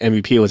questions that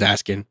MVP was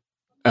asking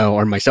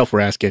or myself were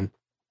asking,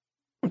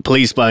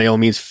 please by all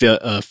means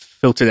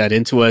filter that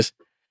into us,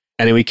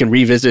 and then we can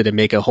revisit and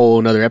make a whole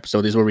another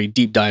episode. This is where we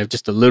deep dive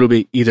just a little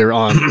bit either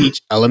on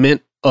each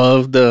element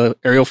of the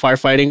aerial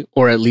firefighting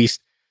or at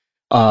least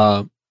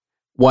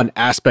one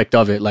aspect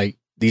of it. Like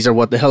these are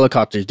what the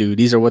helicopters do.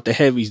 These are what the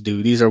heavies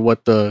do. These are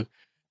what the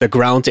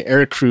ground to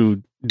air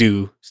crew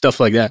do. Stuff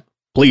like that.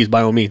 Please,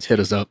 by all means, hit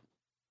us up.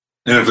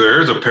 And if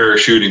there is a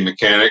parachuting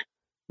mechanic,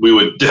 we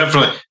would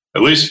definitely,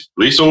 at least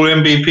old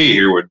MVP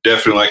here, would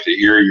definitely like to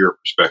hear your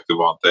perspective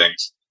on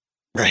things.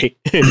 Right.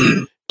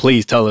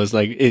 Please tell us,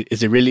 like,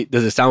 does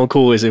it sound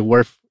cool? Is it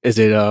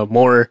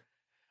more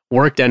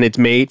work than it's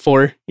made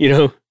for,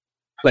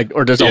 like,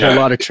 or there's a whole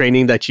lot of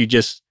training that you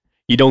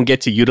don't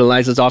get to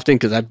utilize as often?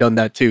 Cause I've done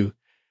that too,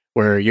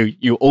 where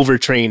you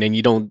overtrain and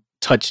you don't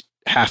touch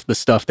half the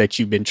stuff that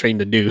you've been trained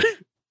to do.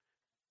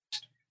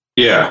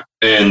 Yeah.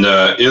 And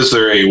is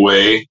there a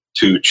way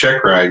to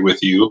check ride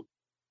with you,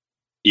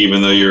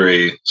 even though you're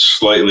a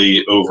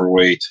slightly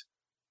overweight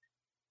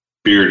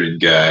bearded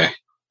guy?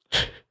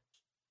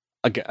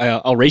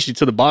 I'll race you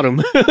to the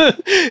bottom.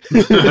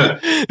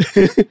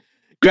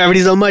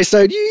 Gravity's on my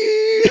side.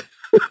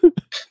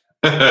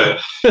 Hell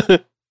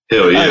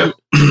yeah.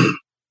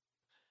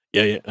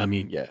 Yeah. I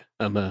mean, yeah.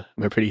 I'm a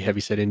pretty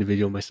heavy set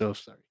individual myself.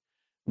 Sorry.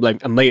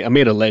 Like I'm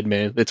made of lead,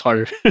 man. It's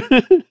harder.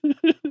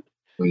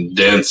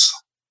 Dense.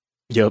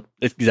 Yep,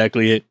 that's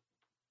exactly it.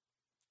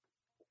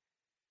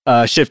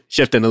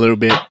 Shifting a little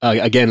bit.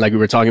 Again, like we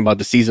were talking about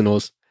the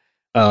seasonals.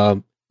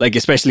 Like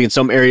especially in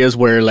some areas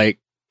where like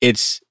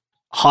it's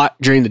hot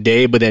during the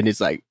day, but then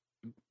it's like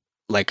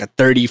a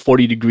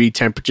 30-40 degree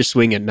temperature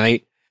swing at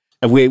night.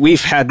 And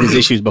we've had these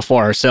issues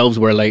before ourselves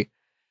where like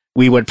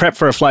we would prep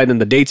for a flight in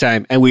the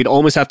daytime, and we'd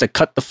almost have to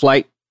cut the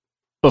flight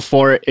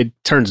before it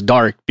turns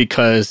dark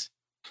because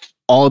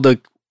all the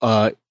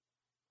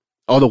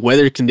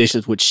weather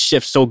conditions would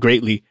shift so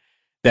greatly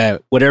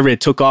that whatever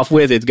it took off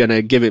with, it's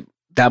gonna give it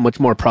that much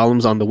more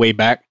problems on the way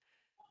back.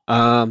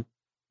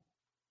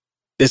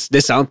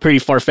 This sounds pretty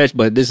far-fetched,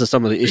 but this is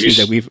some of the issues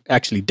that we've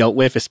actually dealt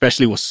with,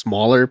 especially with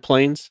smaller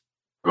planes.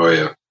 Oh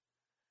yeah.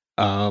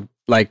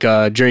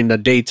 During the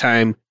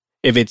daytime,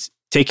 if it's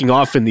taking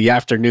off in the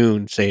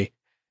afternoon, say,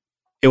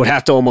 it would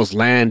have to almost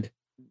land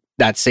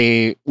that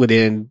same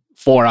within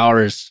 4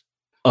 hours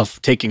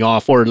of taking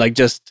off, or like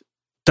just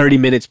 30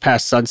 minutes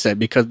past sunset,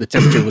 because the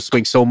temperature will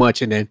swing so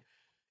much, and then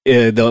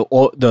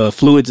the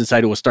fluids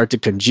inside it will start to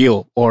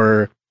congeal,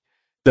 or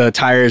the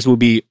tires will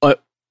be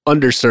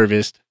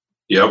underserviced.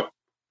 Yep.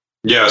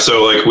 Yeah.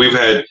 So like we've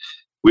had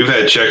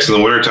checks in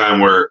the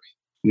wintertime where,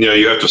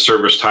 you have to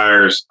service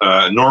tires.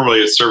 Normally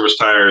it's service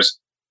tires,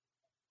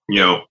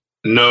 no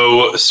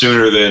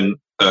sooner than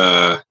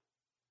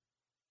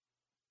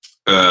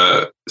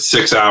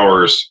 6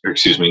 hours, or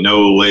excuse me,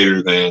 no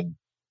sooner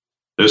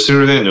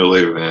than, no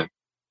later than.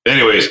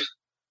 Anyways,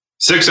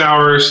 6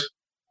 hours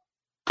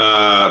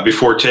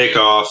before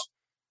takeoff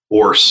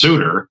or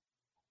sooner.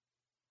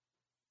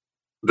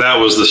 That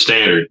was the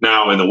standard.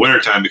 Now in the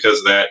wintertime, because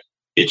of that,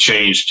 it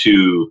changed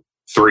to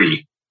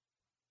 3.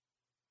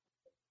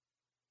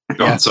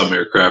 On some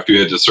aircraft,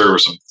 you had to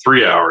service them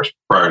 3 hours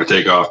prior to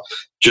takeoff,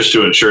 just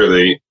to ensure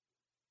the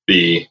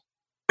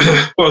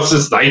well, it's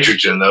just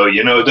nitrogen though.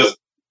 It doesn't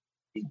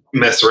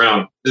mess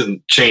around, it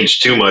doesn't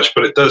change too much,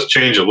 but it does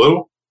change a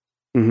little.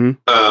 Mm-hmm.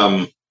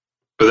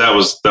 But that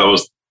was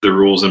the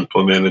rules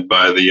implemented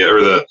by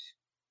the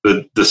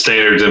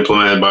standards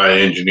implemented by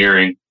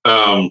engineering.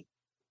 If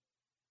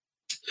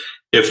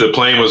the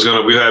plane was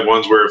we had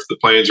ones where if the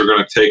planes were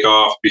going to take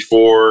off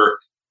before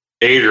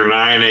 8 or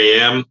 9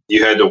 a.m.,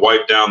 you had to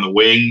wipe down the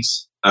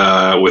wings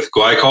with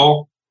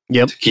glycol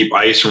to keep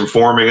ice from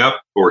forming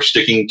up or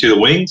sticking to the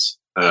wings.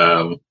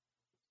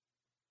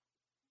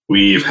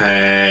 We've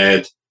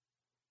had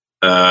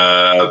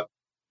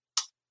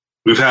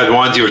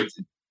ones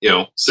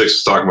Six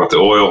was talking about the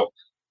oil.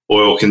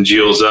 Oil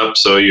congeals up,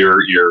 so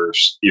your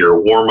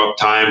warm up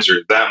times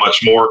are that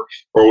much more.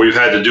 Or we've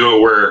had to do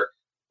it where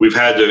we've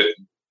had to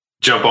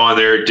jump on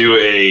there, do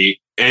a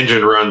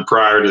engine run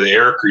prior to the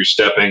air crew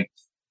stepping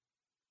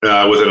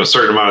within a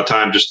certain amount of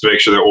time, just to make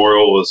sure the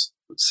oil was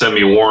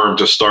semi-warm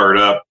to start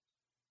up,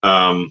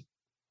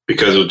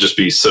 because it would just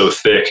be so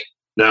thick.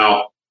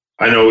 Now,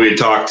 I know we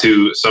talked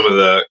to some of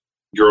the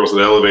girls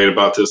that Elevate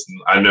about this, and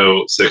I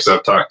know, Six,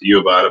 I've talked to you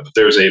about it, but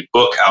there's a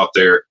book out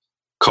there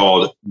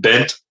called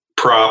Bent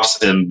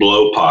Props and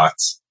Blow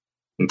Pots.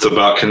 It's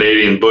about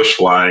Canadian bush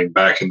flying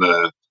back in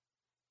the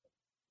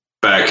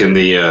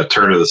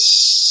turn of the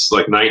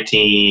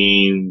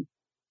 1930s,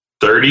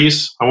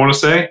 I want to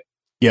say.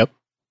 Yep.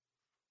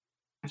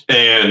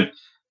 And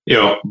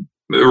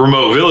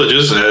remote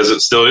villages, as it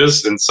still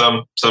is in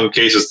some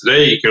cases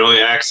today, you can only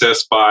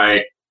access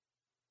by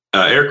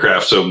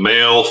aircraft. So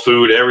mail,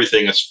 food,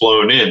 everything is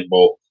flown in.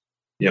 Well,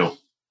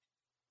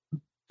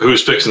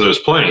 who's fixing those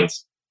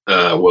planes?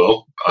 A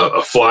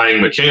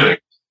flying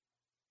mechanic.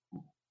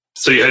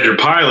 So you had your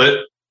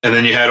pilot, and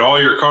then you had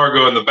all your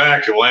cargo in the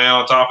back, and laying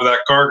on top of that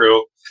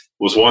cargo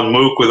was one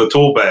mook with a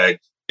tool bag.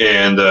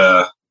 And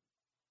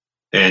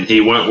he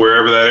went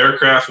wherever that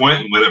aircraft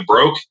went, and when it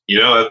broke,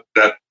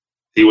 that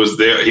he was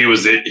there. He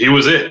was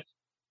it.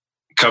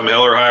 Come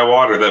hell or high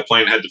water, that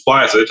plane had to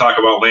fly. So they talk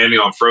about landing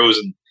on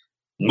frozen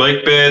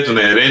lake beds when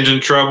they had engine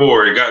trouble,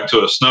 or it got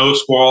into a snow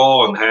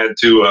squall and had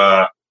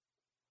to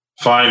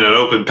find an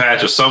open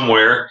patch of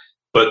somewhere.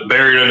 But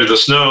buried under the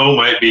snow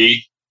might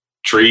be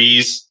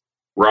trees,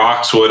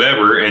 rocks,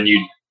 whatever, and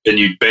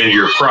you'd bend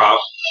your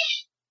prop,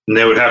 and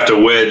they would have to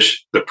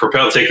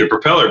take the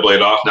propeller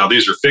blade off. Now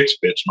these are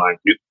fixed pitch, mind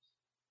you.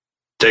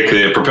 Take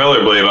the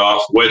propeller blade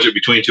off, wedge it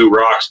between two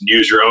rocks, and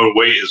use your own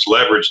weight as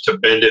leverage to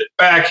bend it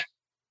back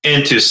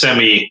into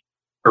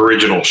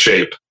semi-original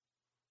shape.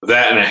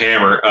 That and a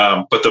hammer.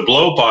 But the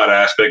blow pot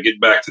aspect,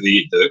 getting back to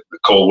the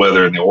cold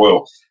weather and the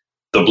oil,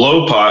 the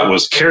blow pot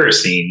was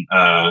kerosene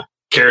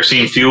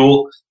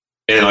fuel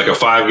in like a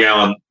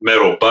 5-gallon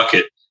metal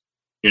bucket.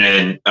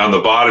 And on the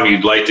bottom,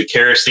 you'd light the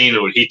kerosene,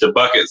 it would heat the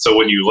bucket. So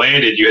when you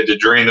landed, you had to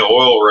drain the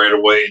oil right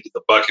away into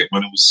the bucket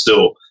when it was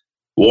still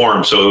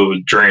warm, so it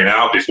would drain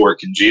out before it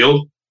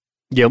congealed.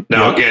 Yep.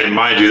 Now, again,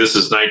 mind you, this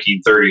is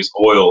 1930s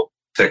oil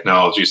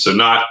technology, so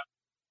not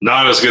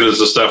as good as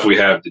the stuff we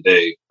have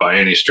today by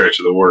any stretch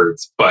of the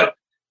words. But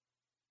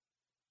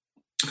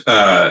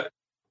prior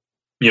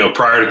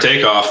to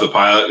takeoff, the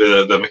pilot,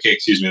 the mechanic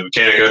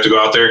would have to go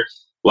out there,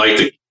 light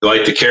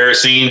the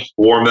kerosene,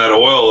 warm that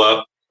oil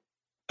up,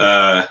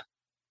 and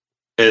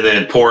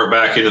then pour it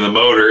back into the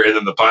motor, and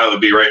then the pilot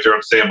would be right there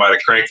on standby to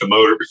crank the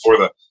motor before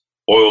the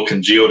oil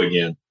congealed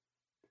again.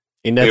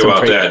 And think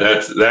about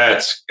that.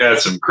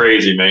 That's some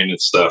crazy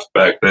maintenance stuff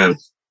back then.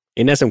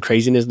 Ain't that some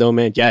craziness though,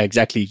 man? Yeah,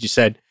 exactly. You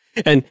said,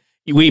 and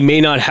we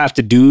may not have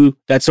to do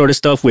that sort of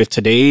stuff with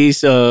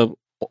today's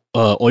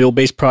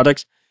oil-based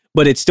products,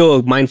 But it's still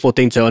a mindful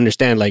thing to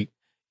understand. Like,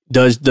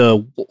 does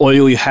the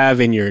oil you have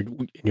in your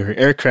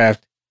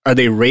aircraft, are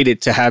they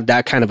rated to have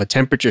that kind of a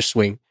temperature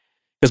swing?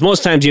 Because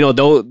most times,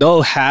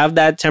 they'll have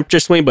that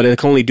temperature swing, but it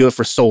can only do it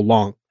for so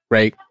long,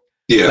 right?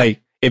 Yeah.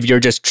 Like if you're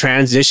just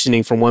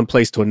transitioning from one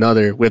place to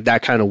another with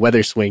that kind of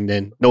weather swing,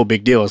 then no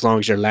big deal as long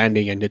as you're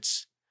landing and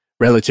it's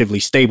relatively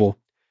stable.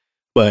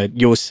 But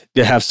you'll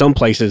have some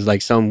places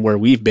like some where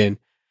we've been,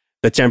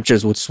 the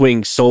temperatures would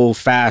swing so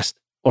fast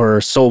or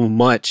so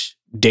much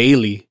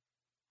daily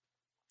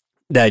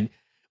that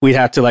we'd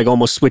have to like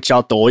almost switch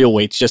out the oil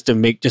weights just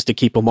to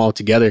keep them all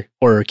together,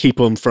 or keep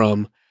them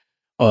from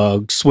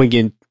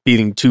swinging,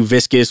 being too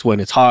viscous when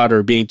it's hot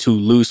or being too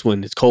loose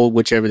when it's cold,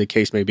 whichever the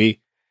case may be.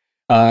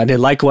 And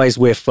then likewise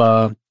with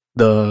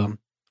the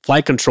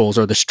flight controls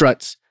or the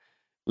struts,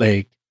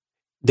 like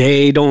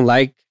they don't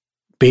like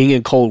being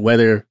in cold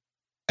weather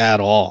at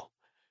all.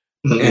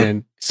 Mm-hmm.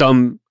 And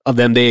some of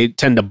them, they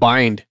tend to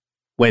bind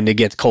when it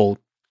gets cold,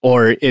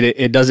 or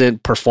it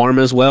doesn't perform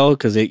as well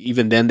because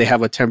even then they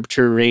have a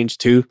temperature range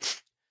too,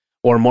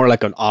 or more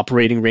like an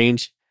operating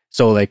range.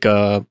 So like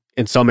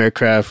in some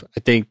aircraft, I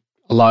think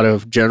a lot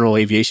of general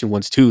aviation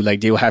ones too,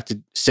 like they'll have to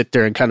sit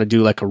there and kind of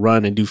do like a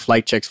run and do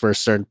flight checks for a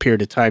certain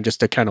period of time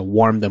just to kind of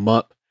warm them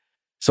up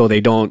so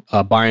they don't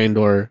bind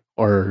or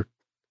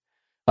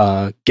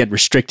get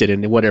restricted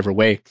in whatever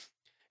way.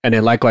 And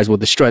then likewise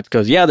with the struts,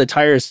 because the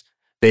tires,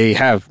 they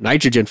have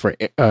nitrogen for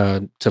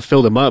to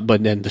fill them up,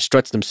 but then the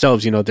struts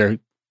themselves,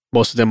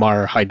 most of them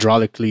are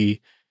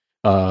hydraulically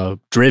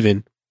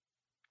driven.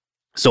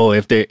 So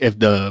if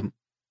the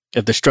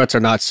struts are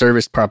not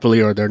serviced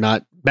properly, or they're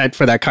not meant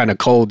for that kind of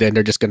cold, then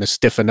they're just going to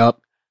stiffen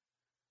up,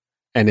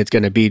 and it's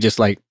going to be just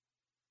like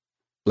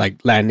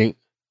landing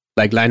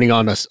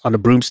on a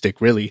broomstick,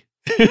 really.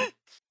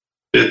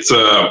 It's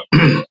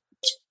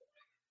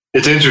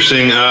it's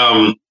interesting.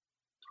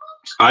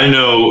 I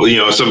know,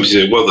 some people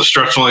say, well, the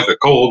struts don't like the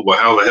cold. Well,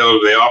 how the hell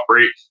do they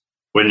operate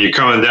when you're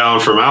coming down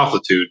from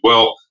altitude?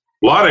 Well,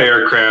 a lot of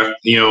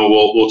aircraft,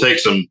 will take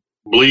some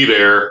bleed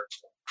air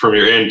from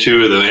your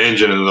N2 of the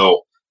engine and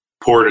they'll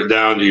pour it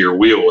down to your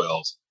wheel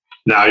wells.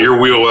 Now, your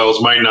wheel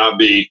wells might not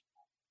be,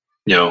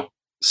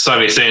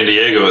 sunny San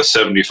Diego at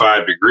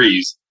 75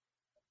 degrees,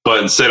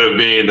 but instead of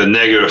being the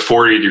negative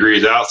 40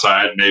 degrees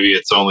outside, maybe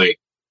it's only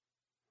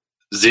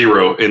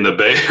 0 in the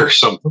bay or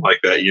something like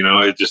that.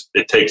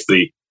 It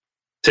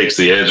takes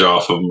the edge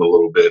off of them a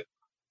little bit.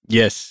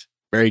 Yes,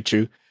 very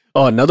true.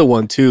 Oh, another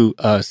one too,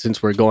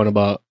 since we're going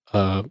about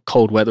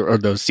cold weather or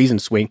the season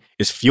swing,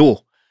 is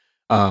fuel.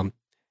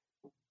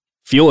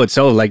 Fuel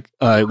itself, like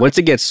once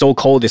it gets so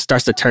cold, it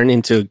starts to turn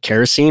into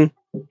kerosene,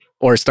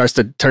 or it starts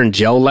to turn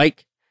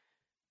gel-like.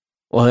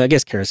 Well, I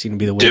guess kerosene would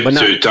be the way.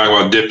 So you're talking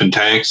about dipping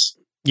tanks?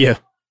 Yeah.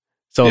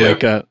 So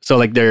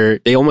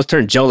they almost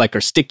turn gel-like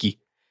or sticky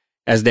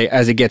as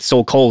it gets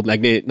so cold.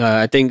 Like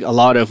I think a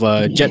lot of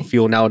jet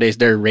fuel nowadays,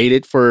 they're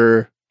rated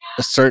for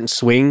a certain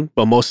swing,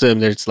 but most of them,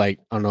 there's like,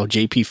 I don't know,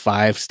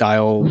 JP5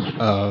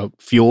 style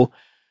fuel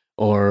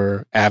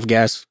or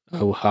avgas,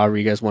 however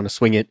you guys want to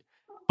swing it.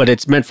 But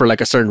it's meant for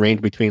like a certain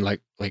range between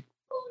like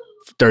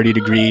 30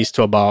 degrees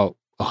to about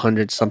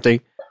 100 something.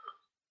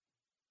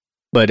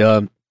 But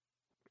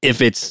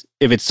if it's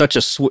such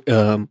a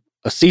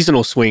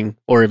seasonal swing,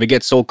 or if it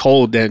gets so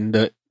cold, then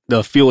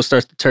the fuel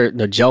starts to turn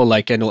the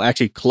gel-like, and it'll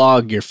actually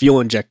clog your fuel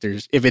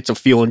injectors. If it's a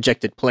fuel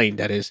injected plane,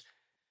 that is.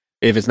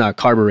 If it's not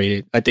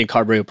carbureted, I think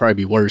carbureted will probably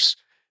be worse,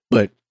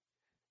 but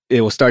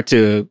it will start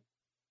to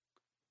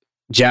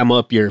jam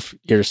up your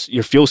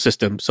fuel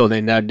system. So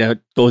then that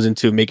goes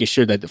into making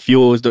sure that the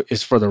fuel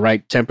is for the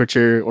right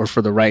temperature or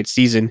for the right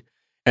season,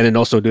 and then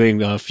also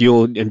doing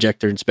fuel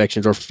injector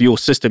inspections or fuel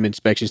system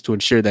inspections to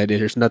ensure that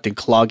there's nothing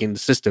clogging the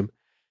system.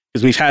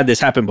 Because we've had this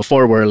happen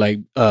before, where like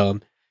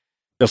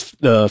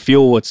the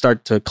fuel would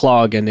start to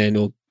clog, and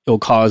then it'll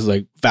cause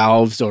like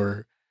valves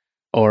or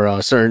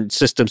certain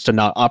systems to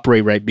not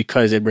operate right,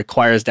 because it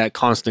requires that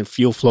constant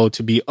fuel flow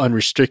to be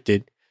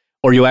unrestricted.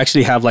 Or you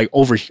actually have like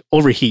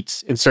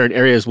overheats in certain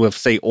areas with,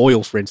 say,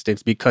 oil, for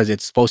instance, because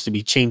it's supposed to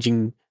be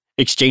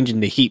exchanging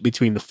the heat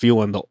between the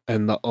fuel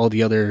and all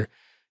the other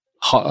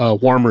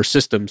warmer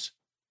systems.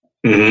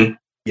 Mm-hmm.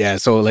 Yeah.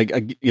 So like,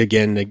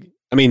 again, like,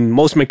 I mean,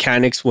 most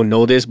mechanics will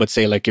know this, but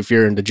say like if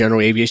you're in the general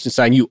aviation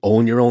side, you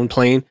own your own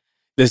plane,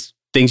 there's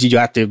things you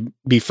have to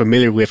be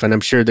familiar with. And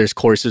I'm sure there's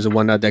courses and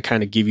whatnot that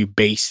kind of give you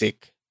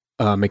basic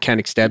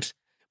mechanic steps,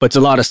 but it's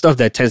a lot of stuff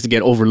that tends to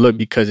get overlooked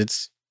because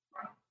it's.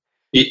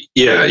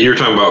 Yeah, you're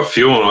talking about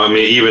fuel. I mean,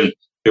 even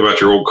about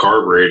your old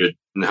carbureted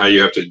and how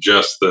you have to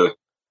adjust the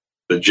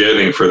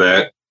jetting for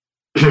that.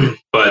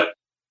 But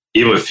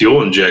even with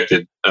fuel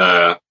injected,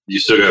 you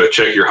still got to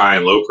check your high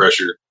and low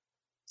pressure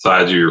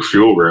sides of your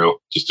fuel rail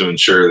just to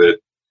ensure that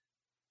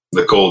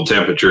the cold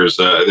temperatures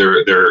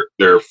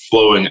they're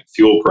flowing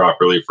fuel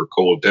properly for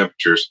cold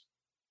temperatures.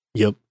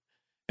 Yep,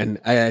 and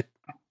I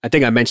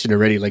think I mentioned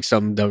already, like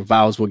some of the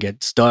valves will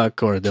get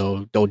stuck or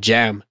they'll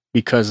jam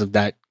because of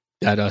that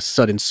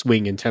sudden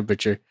swing in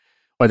temperature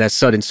or that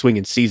sudden swing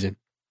in season.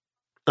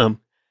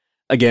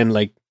 Again,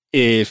 like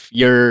if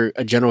you're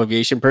a general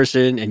aviation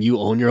person and you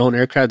own your own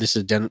aircraft, this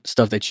is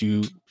stuff that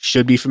you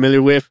should be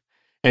familiar with.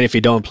 And if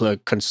you don't,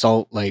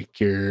 consult like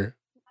your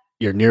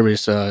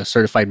nearest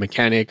certified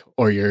mechanic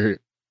or your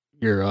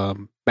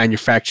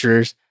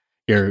manufacturers,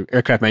 your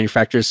aircraft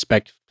manufacturers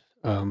spec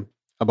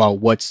about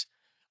what's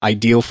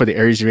ideal for the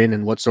areas you're in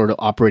and what sort of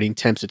operating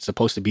temps it's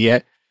supposed to be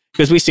at.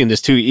 Because we've seen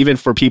this too, even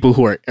for people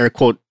who are air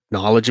quote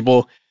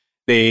knowledgeable,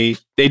 they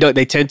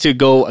tend to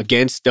go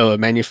against the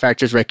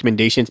manufacturer's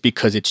recommendations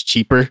because it's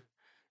cheaper,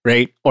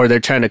 right? Or they're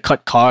trying to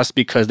cut costs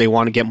because they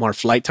want to get more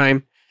flight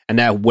time, and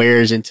that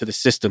wears into the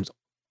systems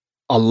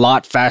a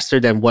lot faster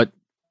than what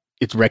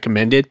it's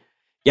recommended.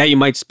 Yeah, you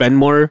might spend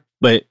more,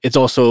 but it's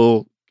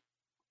also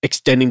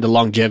extending the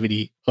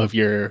longevity of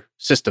your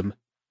system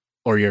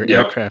or your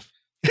aircraft.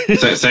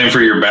 Same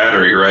for your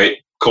battery, right?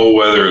 Cold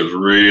weather is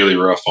really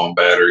rough on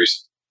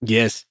batteries.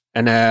 Yes.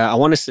 And I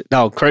want to say,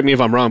 now correct me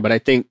if I'm wrong, but I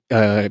think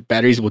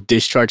batteries will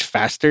discharge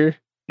faster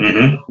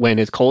when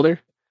it's colder.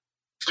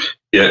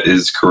 Yeah, it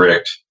is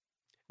correct.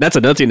 That's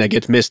another thing that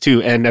gets missed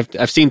too. And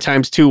I've seen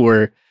times too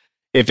where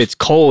if it's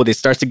cold, it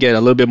starts to get a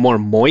little bit more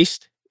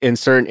moist in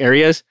certain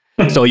areas.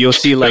 So you'll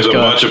see like there's a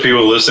bunch of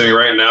people listening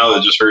right now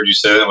that just heard you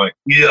say that. I'm like,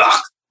 yeah,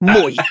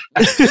 moist,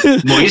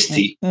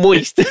 moisty,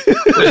 moist,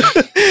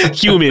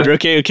 humid.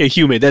 Okay,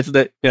 humid. That's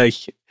the.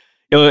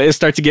 It'll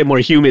start to get more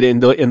humid in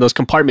those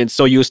compartments,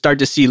 so you'll start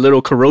to see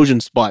little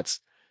corrosion spots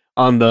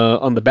on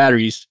the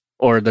batteries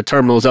or the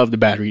terminals of the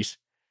batteries.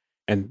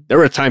 And there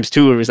were times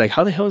too where it was like,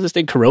 how the hell is this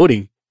thing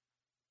corroding?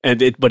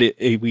 And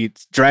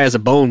it's dry as a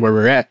bone where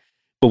we're at,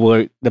 but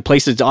where the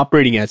place it's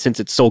operating at, since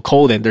it's so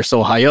cold and they're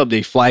so high up,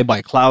 they fly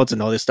by clouds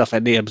and all this stuff,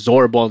 and they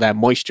absorb all that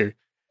moisture.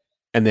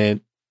 And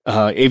then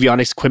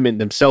avionics equipment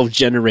themselves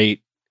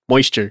generate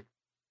moisture.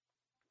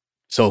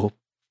 So.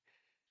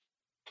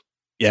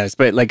 Yes,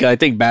 but like I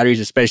think batteries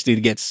especially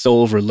get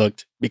so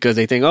overlooked because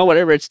they think, oh,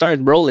 whatever, it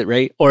starts, roll it,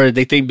 right? Or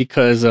they think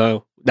because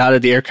now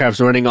that the aircraft's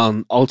running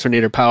on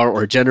alternator power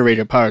or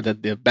generator power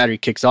that the battery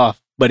kicks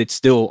off, but it's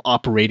still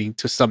operating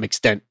to some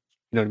extent.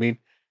 You know what I mean?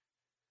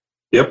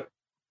 Yep.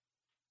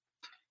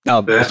 Now,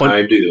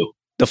 I do.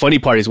 The funny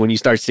part is when you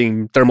start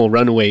seeing thermal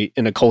runaway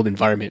in a cold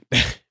environment.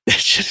 That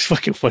shit is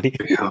fucking funny.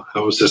 Yeah,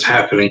 how was this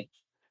happening?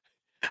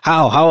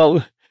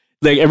 How?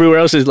 Like everywhere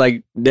else is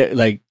like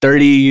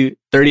 30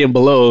 and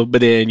below,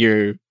 but then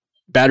your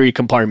battery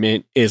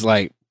compartment is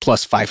like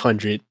plus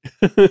 500.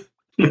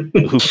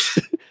 Oops.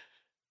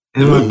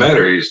 And my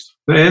batteries,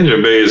 the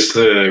engine bay is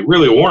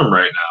really warm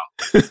right now.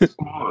 What's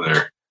going on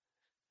there?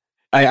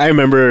 I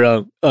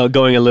remember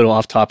going a little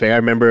off topic. I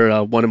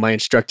remember one of my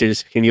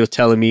instructors, and he was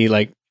telling me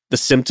like the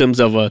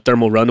symptoms of a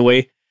thermal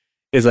runaway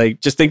is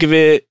like, just think of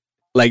it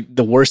like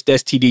the worst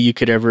STD you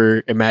could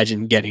ever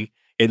imagine getting.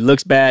 It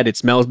looks bad. It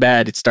smells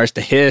bad. It starts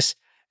to hiss.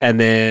 And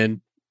then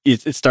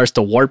it starts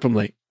to warp. I'm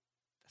like,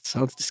 that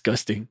sounds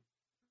disgusting.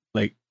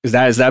 Like, is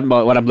that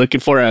what I'm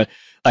looking for?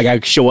 Like I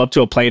show up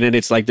to a plane and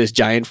it's like this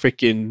giant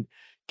freaking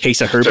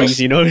case of herpes,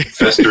 you know?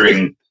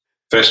 festering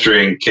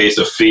case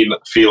of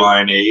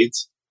feline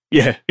AIDS.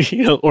 Yeah.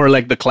 You know, or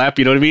like the clap,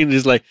 you know what I mean?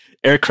 Just like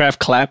aircraft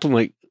clap. I'm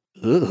like,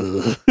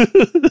 ugh.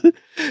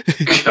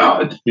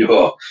 God,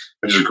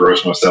 I just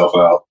gross myself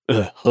out.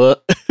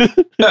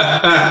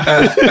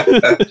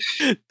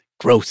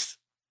 Gross.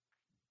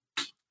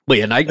 But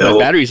yeah, my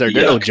batteries are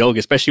no joke,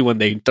 especially when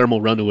they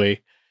thermal run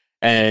away.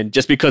 And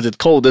just because it's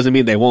cold doesn't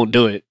mean they won't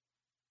do it.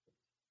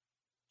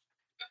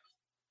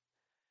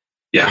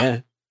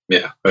 Yeah.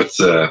 That's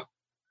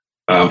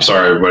I'm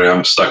sorry, everybody.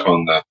 I'm stuck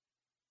on the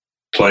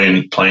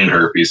plane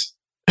herpes.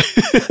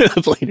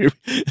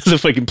 It's a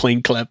fucking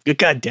plane clap.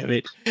 God damn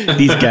it,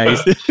 these guys.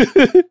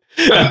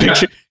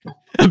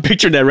 I'm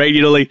picturing that, right?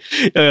 You know, like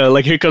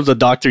here comes a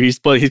doctor. He's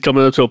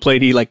coming up to a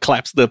plane. He like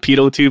claps the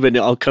pedo tube, and it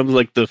all comes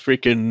like the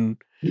freaking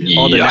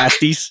all the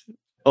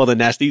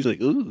nasties.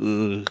 Like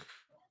ooh.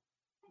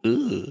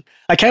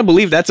 I can't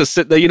believe that's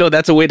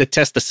that's a way to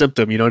test the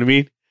symptom. You know what I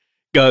mean?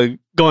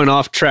 Going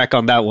off track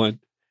on that one.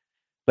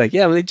 Like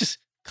they just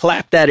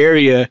clap that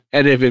area,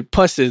 and if it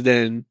pusses,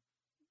 then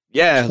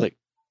like.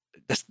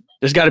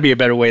 There's got to be a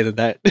better way than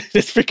that.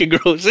 It's freaking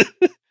gross.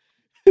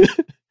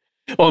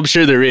 Well, I'm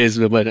sure there is,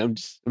 but I'm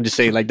just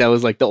saying, like that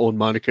was like the old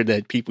moniker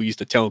that people used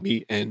to tell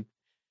me, and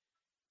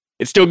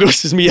it still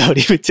grosses me out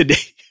even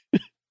today.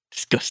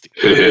 Disgusting.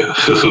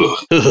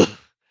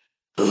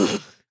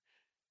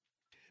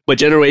 But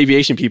general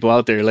aviation people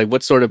out there, like,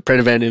 what sort of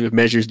preventative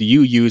measures do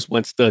you use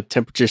once the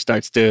temperature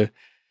starts to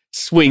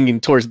swing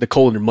towards the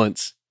colder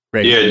months?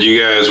 Right. Yeah, do you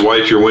guys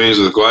wipe your wings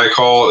with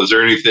glycol? Is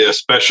there anything, a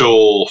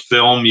special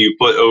film you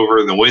put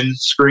over the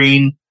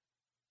windscreen?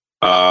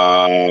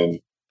 Is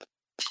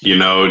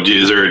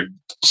there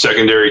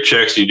secondary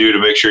checks you do to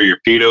make sure your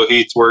pitot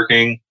heat's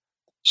working,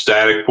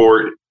 static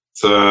port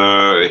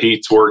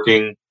heat's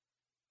working?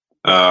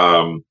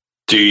 Do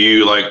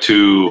you like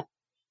to,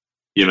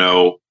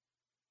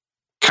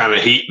 kind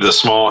of heat the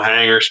small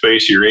hangar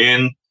space you're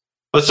in?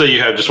 Let's say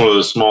you have just one of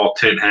those small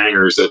tin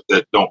hangars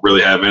that don't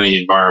really have any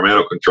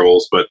environmental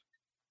controls, but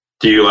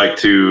do you like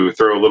to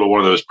throw a little one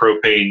of those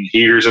propane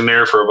heaters in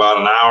there for about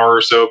an hour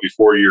or so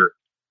before you're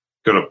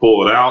going to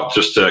pull it out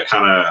just to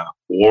kind of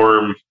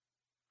warm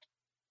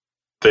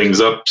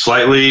things up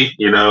slightly.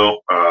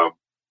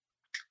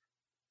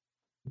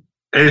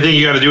 Anything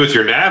you got to do with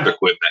your nav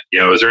equipment?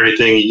 Is there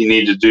anything you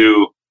need to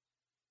do?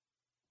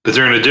 Is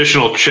there an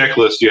additional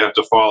checklist you have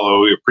to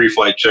follow, your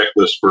pre-flight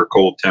checklist for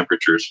cold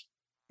temperatures?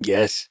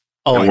 Yes.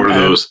 And what are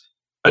those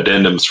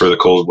addendums for the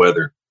cold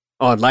weather?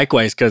 Oh,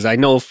 likewise, because I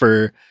know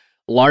for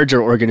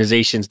larger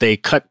organizations, they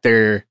cut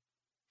their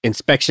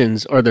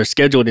inspections or their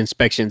scheduled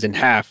inspections in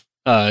half,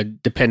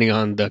 depending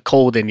on the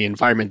cold and the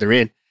environment they're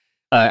in.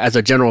 As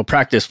a general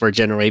practice for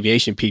general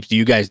aviation peeps, do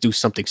you guys do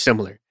something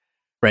similar,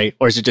 right?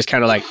 Or is it just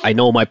kind of like, I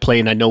know my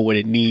plane, I know what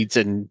it needs,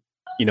 and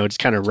just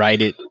kind of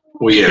ride it?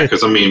 Well, yeah,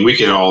 because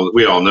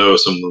we all know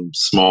some of them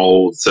small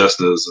old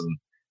Cessnas and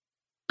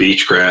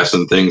Beechcrafts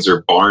and things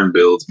are barn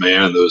builds,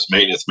 man, and those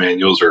maintenance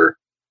manuals are,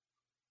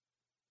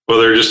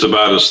 they're just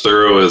about as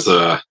thorough as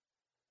a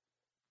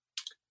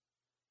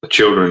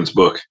children's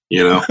book,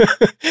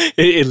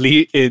 it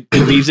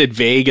leaves it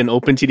vague and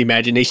open to the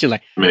imagination,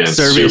 like, man,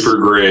 service.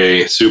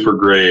 super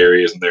gray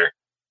areas in there,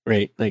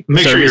 right? Like,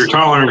 make sure your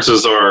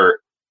tolerances are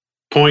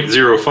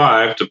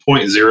 0.05 to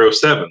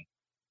 0.07.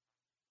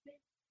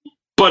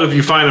 But if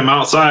you find them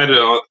outside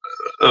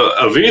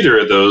of either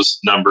of those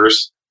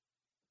numbers,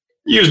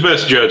 use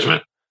best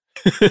judgment.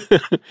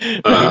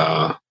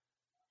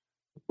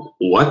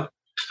 What?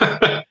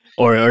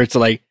 or it's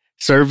like,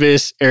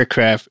 service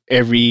aircraft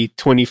every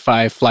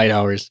 25 flight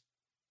hours.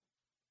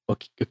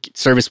 Okay,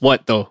 service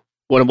what though?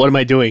 What am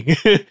I doing?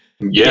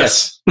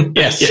 Yes.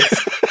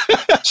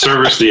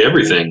 Service the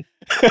everything.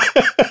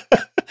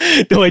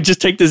 Do I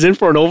just take this in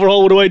for an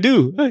overhaul? What do I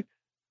do?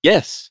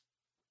 Yes.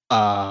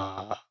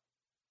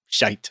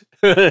 Shite.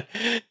 I'm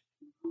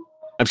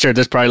sure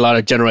there's probably a lot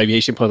of general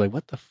aviation people like,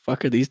 what the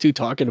fuck are these two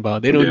talking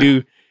about? They don't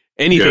do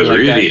anything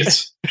like that.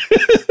 Idiots.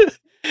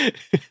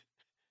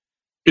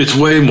 It's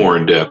way more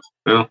in depth.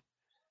 Well,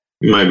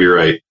 you might be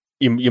right.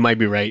 You might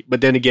be right.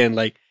 But then again,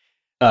 like,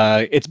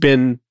 it's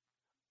been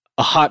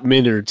a hot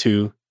minute or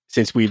two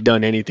since we've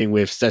done anything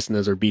with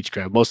Cessnas or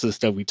Beechcraft. Most of the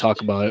stuff we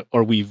talk about,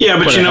 or we've... Yeah,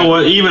 but you know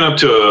what? Even up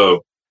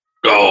to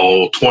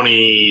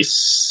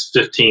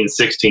 2015,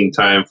 16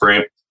 time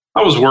frame,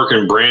 I was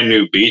working brand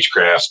new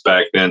Beechcrafts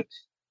back then,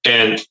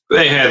 and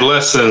they had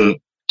less than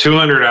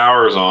 200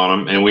 hours on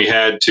them, and we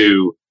had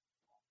to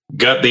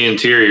gut the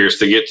interiors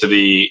to get to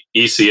the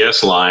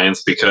ECS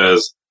lines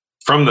because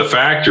from the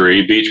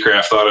factory,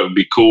 Beechcraft thought it would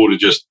be cool to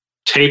just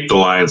tape the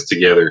lines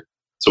together.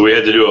 So we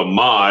had to do a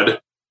mod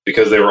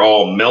because they were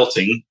all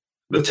melting.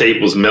 The tape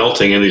was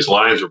melting and these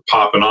lines were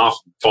popping off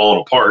and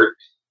falling apart.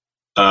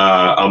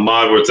 A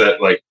mod with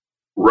that like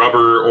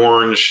rubber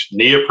orange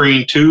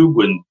neoprene tube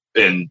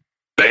and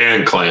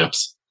band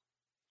clamps.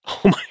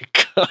 Oh my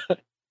God.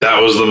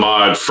 That was the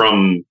mod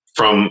from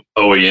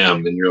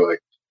OEM. And you're like,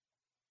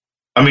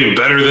 I mean,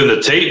 better than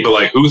the tape, but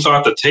like, who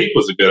thought the tape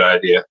was a good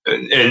idea?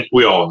 And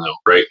we all know,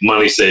 right?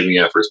 Money saving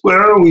efforts.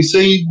 Well, we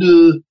saved,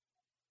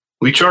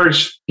 we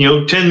charged,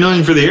 $10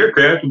 million for the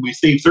aircraft, and we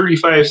saved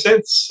 35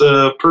 cents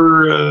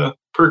per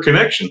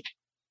connection.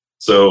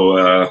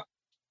 So,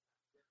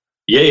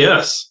 yay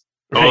us!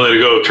 Right. Only to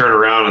go turn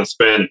around and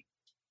spend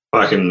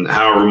fucking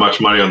however much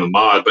money on the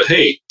mod. But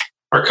hey,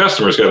 our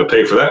customers got to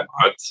pay for that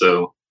mod.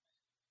 So.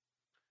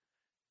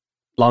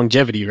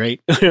 Longevity, right?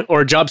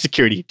 Or job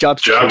security. Job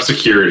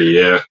security,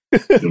 yeah.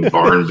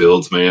 Barn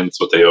builds, man. That's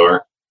what they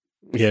are.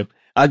 Yeah.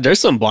 There's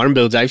some barn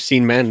builds I've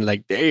seen, man.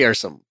 Like, they are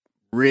some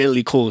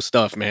really cool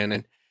stuff, man.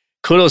 And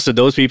kudos to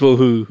those people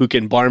who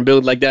can barn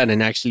build like that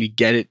and actually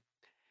get it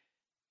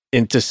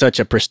into such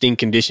a pristine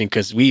condition.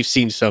 Because we've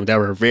seen some that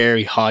were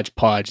very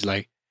hodgepodge,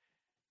 like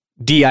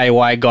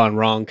DIY gone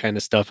wrong kind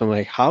of stuff. I'm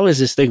like, how is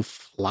this thing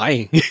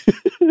flying?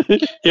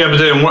 Yeah, but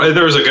then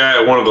there was a guy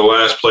at one of the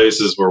last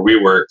places where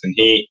we worked, and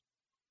he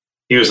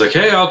was like,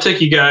 hey, I'll take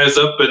you guys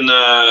up and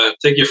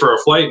take you for a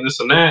flight and this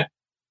and that.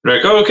 We're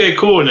like, oh, okay,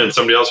 cool. And then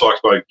somebody else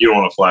walks by, like, you don't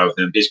want to fly with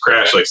him. He's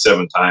crashed like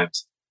 7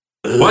 times.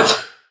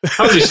 What?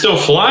 How's he still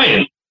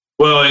flying?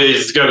 Well,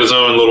 he's got his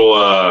own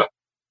little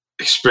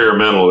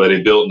experimental that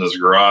he built in his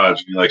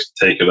garage. He likes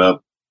to take it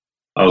up.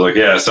 I was like,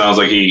 yeah, it sounds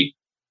like he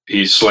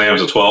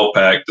slams a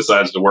 12-pack,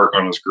 decides to work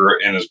on in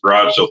his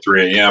garage till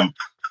 3 a.m.,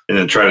 and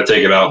then try to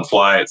take it out and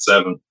fly at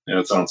 7. Yeah,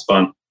 it sounds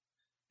fun.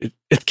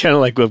 It's kind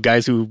of like with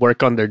guys who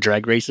work on their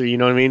drag racer, you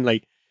know what I mean?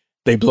 Like,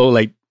 they blow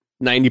like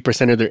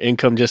 90% of their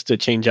income just to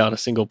change out a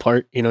single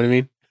part, you know what I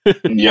mean?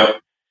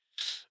 Yep.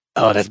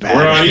 Oh, that's bad.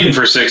 We're not eating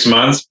for 6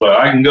 months, but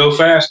I can go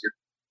faster.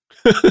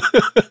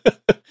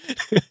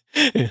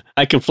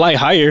 I can fly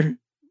higher,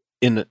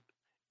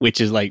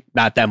 which is like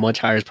not that much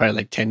higher. It's probably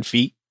like 10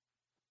 feet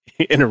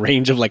in a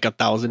range of like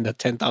 1,000 to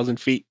 10,000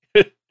 feet.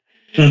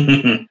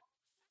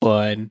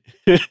 Fun.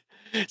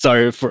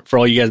 Sorry for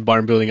all you guys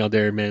barn building out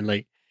there, man.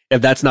 Like,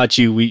 if that's not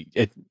you,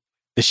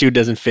 the shoe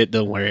doesn't fit.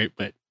 Don't wear it.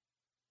 But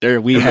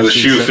if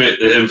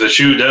the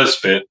shoe does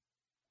fit,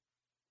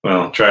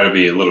 well, try to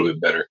be a little bit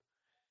better.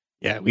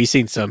 Yeah, we've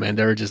seen some, man.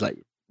 They were just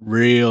like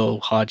real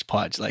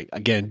hodgepodge. Like,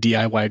 again,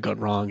 DIY gone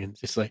wrong, and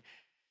just like,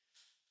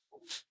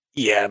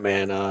 yeah,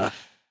 man.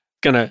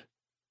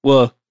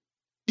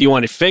 do you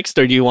want it fixed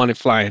or do you want it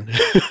flying?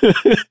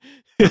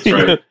 That's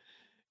right.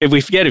 If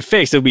we get it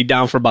fixed, it'll be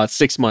down for about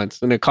 6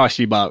 months and it costs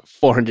you about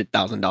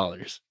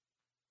 $400,000.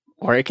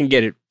 Or it can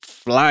get it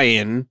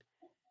flying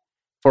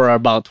for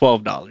about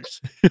 $12.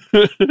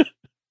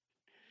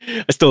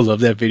 I still love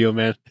that video,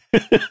 man.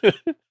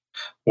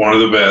 One of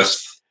the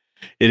best.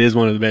 It is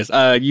one of the best.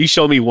 You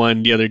showed me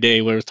one the other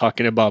day where it was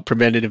talking about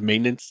preventative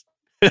maintenance.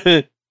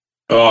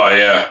 Oh,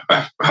 yeah.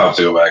 I have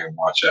to go back and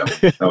watch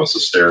that one. That was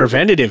hysterical.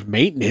 Preventative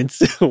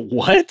maintenance?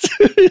 What?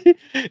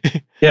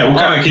 Yeah, what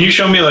kind of, can you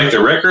show me like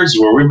the records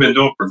where we've been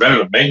doing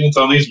preventative maintenance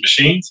on these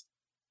machines?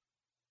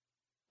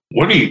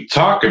 What are you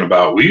talking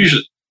about? He's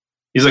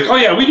like, oh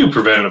yeah, we do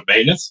preventative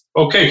maintenance.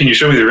 Okay, can you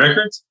show me the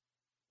records?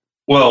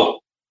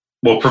 Well,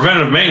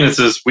 preventative maintenance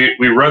is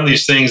we run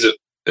these things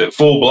at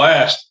full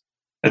blast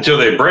until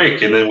they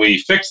break and then we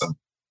fix them.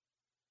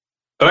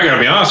 But I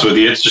gotta be honest with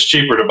you, it's just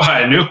cheaper to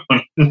buy a new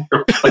one and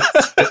replace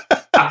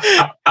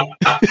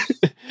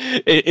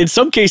it. In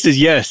some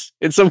cases, yes.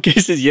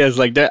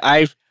 Like that,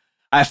 I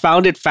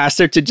found it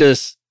faster to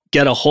just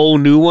get a whole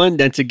new one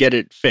than to get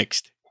it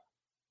fixed.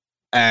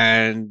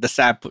 And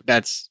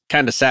that's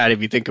kind of sad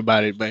if you think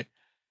about it. But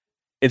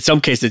in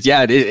some cases,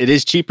 yeah, it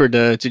is cheaper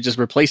to just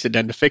replace it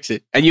than to fix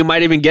it. And you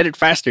might even get it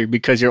faster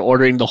because you're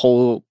ordering the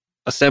whole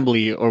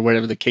assembly or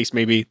whatever the case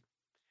may be.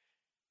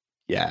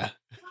 Yeah.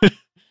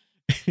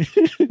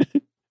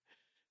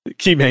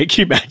 Can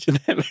you imagine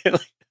that, man?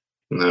 Like,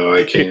 no,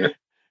 I can't.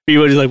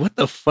 People are just like, what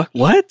the fuck?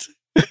 What?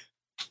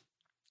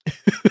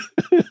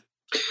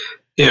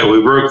 Yeah,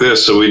 we broke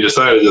this, so we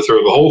decided to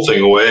throw the whole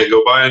thing away and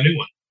go buy a new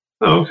one.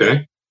 Oh,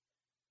 okay.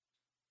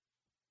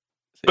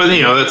 But,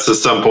 that's at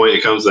some point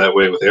it comes that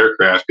way with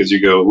aircraft because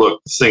you go,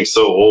 look, this thing's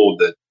so old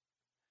that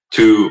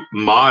to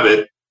mod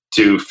it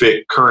to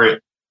fit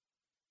current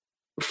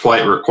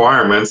flight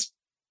requirements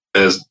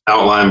as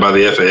outlined by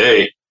the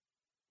FAA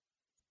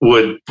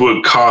would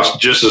cost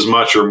just as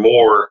much or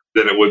more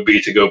than it would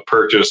be to go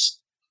purchase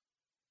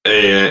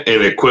an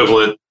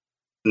equivalent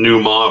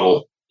new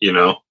model,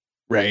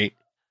 Right.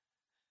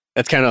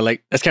 That's kind of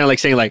like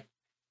saying like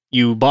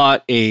you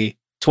bought a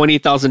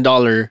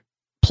 $20,000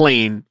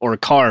 plane or a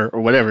car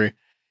or whatever,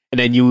 and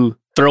then you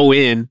throw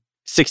in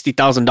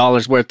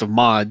 $60,000 worth of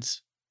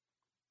mods.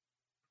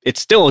 It's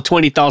still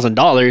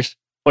 $20,000,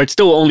 or it's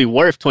still only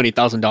worth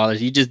 $20,000.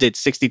 You just did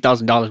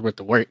 $60,000 worth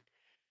of work.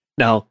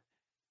 Now,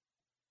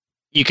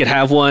 you could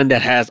have one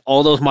that has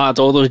all those mods,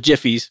 all those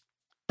jiffies,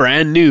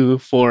 brand new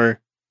for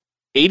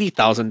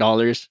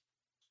 $80,000.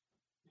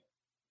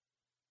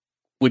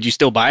 Would you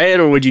still buy it,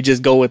 or would you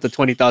just go with the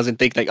 $20,000?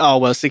 Think like, oh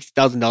well,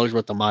 $60,000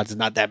 worth of mods is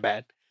not that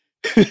bad.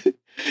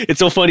 It's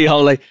so funny how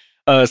like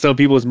some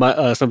people's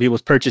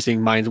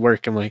purchasing minds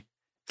work. I'm like,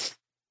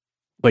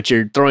 but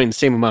you're throwing the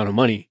same amount of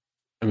money.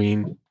 I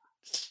mean,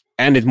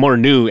 and it's more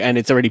new and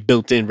it's already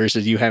built in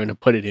versus you having to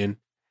put it in.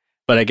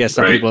 But I guess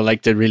some people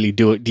like to really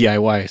do it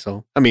DIY.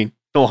 So I mean,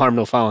 no harm,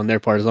 no foul on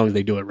their part as long as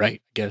they do it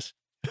right, I guess.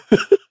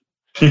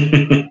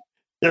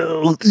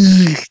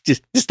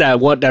 Just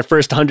that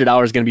first 100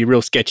 hours is gonna be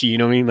real sketchy. You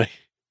know what I mean? Like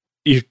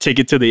you take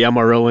it to the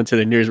MRO and to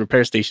the nearest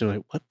repair station.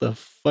 Like, what the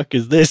fuck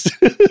is this?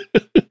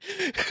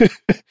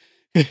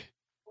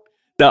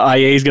 The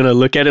IA is gonna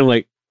look at him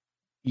like,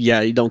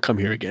 yeah, you don't come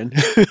here again.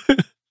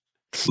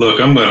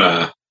 Look, I'm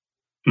gonna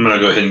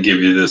go ahead and give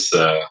you this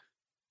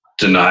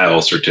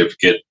denial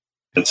certificate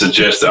and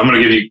suggest I'm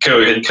gonna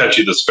go ahead and cut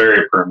you this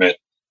ferry permit.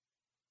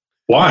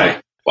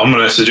 Why? Well, I'm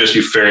gonna suggest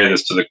you ferry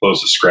this to the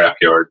closest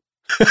scrapyard.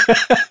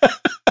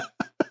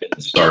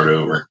 And start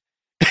over.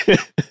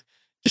 Just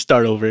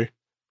start over.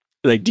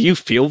 Like, do you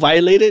feel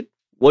violated?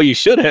 Well, you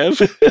should have.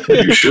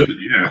 You should,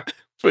 yeah.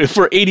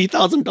 For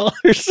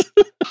 $80,000.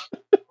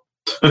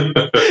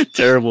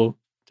 Terrible.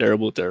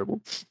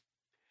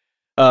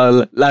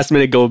 Last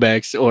minute go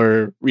backs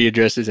or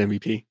readdresses,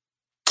 MVP.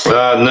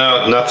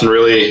 No, nothing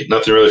really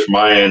from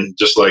my end.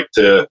 Just like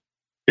to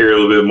hear a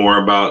little bit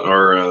more about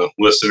our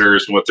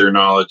listeners and what their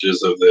knowledge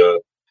is of the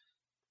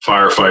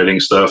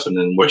firefighting stuff, and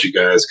then what you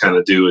guys kind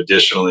of do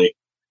additionally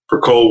for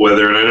cold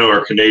weather. And I know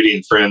our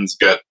Canadian friends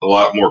got a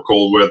lot more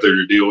cold weather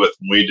to deal with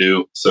than we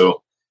do,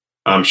 so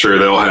I'm sure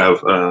they'll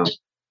have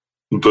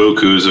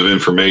beaucoup of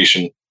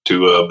information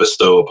to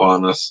bestow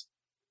upon us.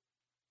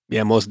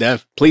 Yeah, most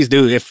def. Please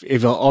do.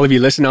 If all of you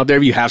listen out there,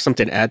 if you have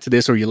something to add to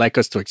this or you'd like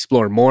us to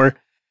explore more,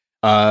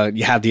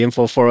 you have the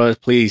info for us,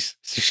 please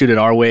shoot it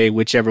our way,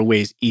 whichever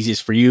way is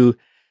easiest for you.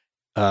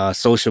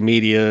 Social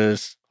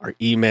medias, our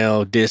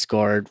email,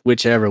 Discord,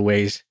 whichever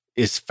ways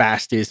is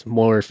fastest,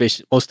 more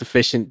efficient, most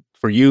efficient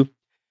for you.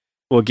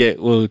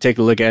 We'll take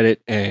a look at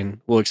it and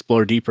we'll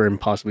explore deeper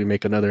and possibly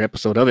make another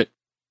episode of it.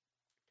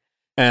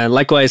 And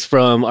likewise,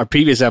 from our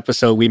previous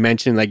episode, we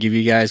mentioned like if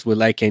you guys would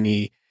like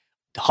any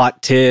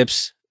hot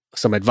tips,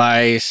 some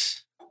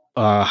advice,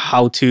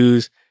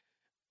 how-tos,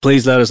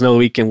 please let us know.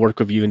 We can work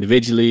with you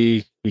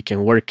individually. We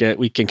can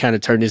kind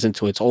of turn this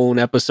into its own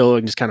episode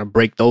and just kind of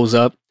break those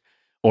up,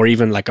 or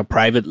even like a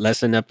private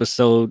lesson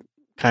episode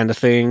kind of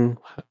thing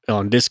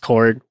on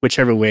Discord,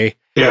 whichever way.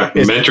 Yeah,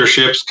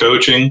 mentorships,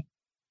 coaching,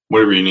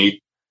 whatever you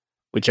need.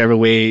 whichever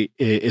way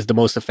is the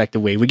most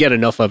effective way. We get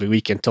enough of it,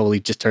 we can totally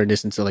just turn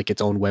this into like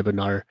its own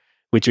webinar,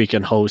 which we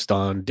can host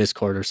on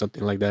Discord or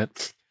something like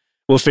that.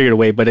 We'll figure it a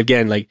way. But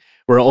again, like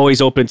we're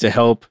always open to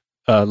help,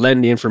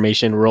 lend the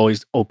information. We're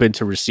always open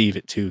to receive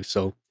it too.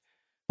 So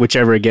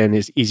whichever, again,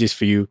 is easiest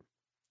for you.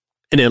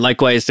 And then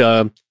likewise,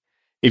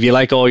 if you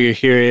like all you're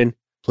hearing,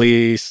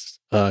 please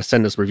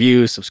send us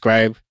reviews,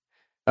 subscribe,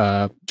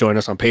 join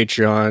us on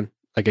Patreon.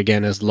 Like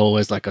again, as low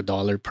as like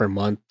 $1 per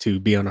month to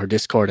be on our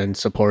Discord and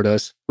support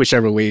us,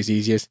 whichever way is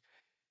easiest.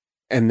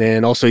 And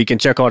then also you can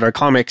check out our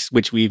comics,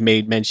 which we've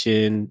made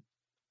mention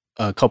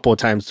a couple of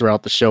times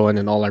throughout the show and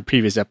in all our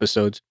previous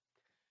episodes.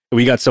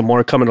 We got some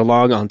more coming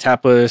along on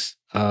Tapas.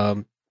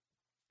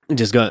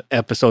 Just got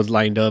episodes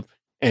lined up.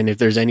 And if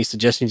there's any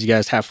suggestions you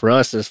guys have for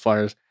us as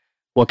far as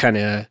what kind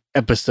of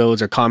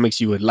episodes or comics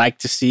you would like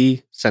to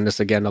see, send us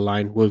again a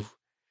line. We'll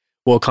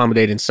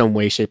accommodate in some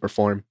way, shape, or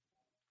form.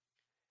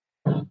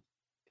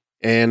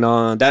 And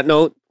on that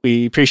note,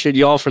 we appreciate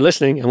you all for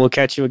listening, and we'll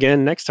catch you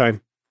again next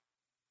time.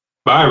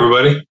 Bye,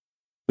 everybody.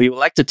 We would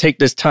like to take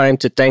this time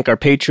to thank our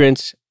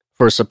patrons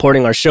for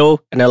supporting our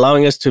show and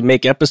allowing us to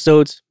make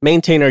episodes,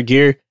 maintain our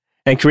gear,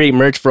 and create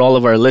merch for all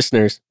of our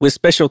listeners. With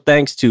special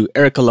thanks to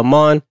Erica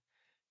Lamont,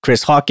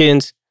 Chris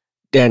Hawkins,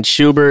 Dan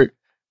Schubert,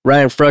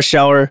 Ryan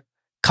Frushauer,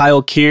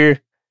 Kyle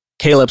Keir,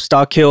 Caleb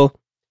Stockhill,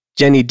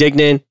 Jenny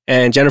Dignan,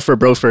 and Jennifer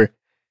Brofer.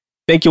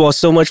 Thank you all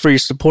so much for your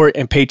support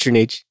and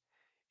patronage.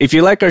 If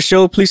you like our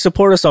show, please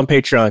support us on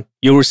Patreon.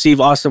 You'll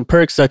receive awesome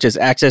perks such as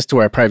access to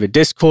our private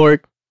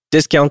Discord,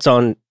 discounts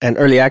on and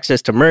early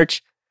access to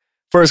merch,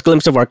 first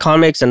glimpse of our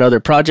comics and other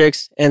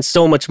projects, and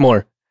so much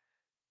more.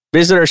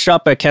 Visit our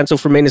shop at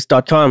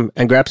cancelformaintenance.com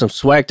and grab some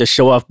swag to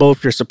show off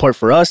both your support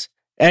for us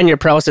and your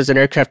prowess as an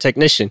aircraft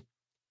technician.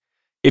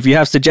 If you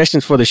have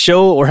suggestions for the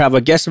show or have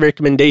a guest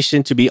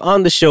recommendation to be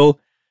on the show,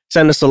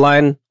 send us a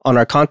line on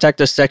our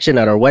contact us section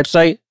at our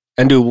website,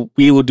 and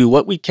we will do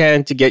what we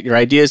can to get your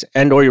ideas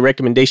and or your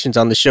recommendations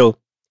on the show.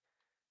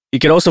 You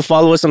can also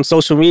follow us on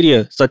social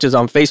media, such as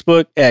on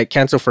Facebook at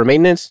Cancel for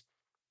Maintenance,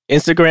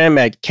 Instagram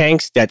at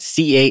Canx, that's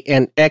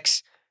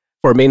CANX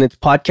for Maintenance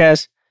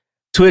Podcast,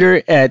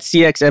 Twitter at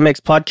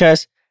CXMX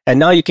Podcast, and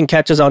now you can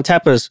catch us on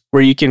Tapas,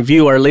 where you can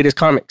view our latest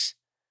comics.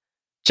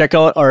 Check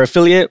out our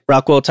affiliate,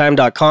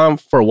 RockwellTime.com,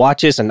 for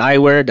watches and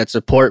eyewear that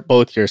support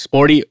both your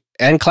sporty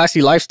and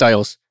classy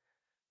lifestyles.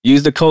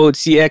 Use the code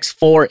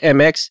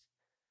CX4MX,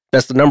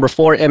 that's the number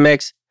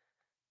 4MX,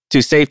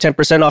 to save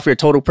 10% off your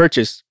total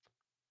purchase.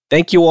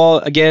 Thank you all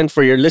again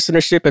for your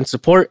listenership and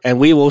support, and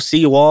we will see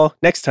you all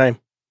next time.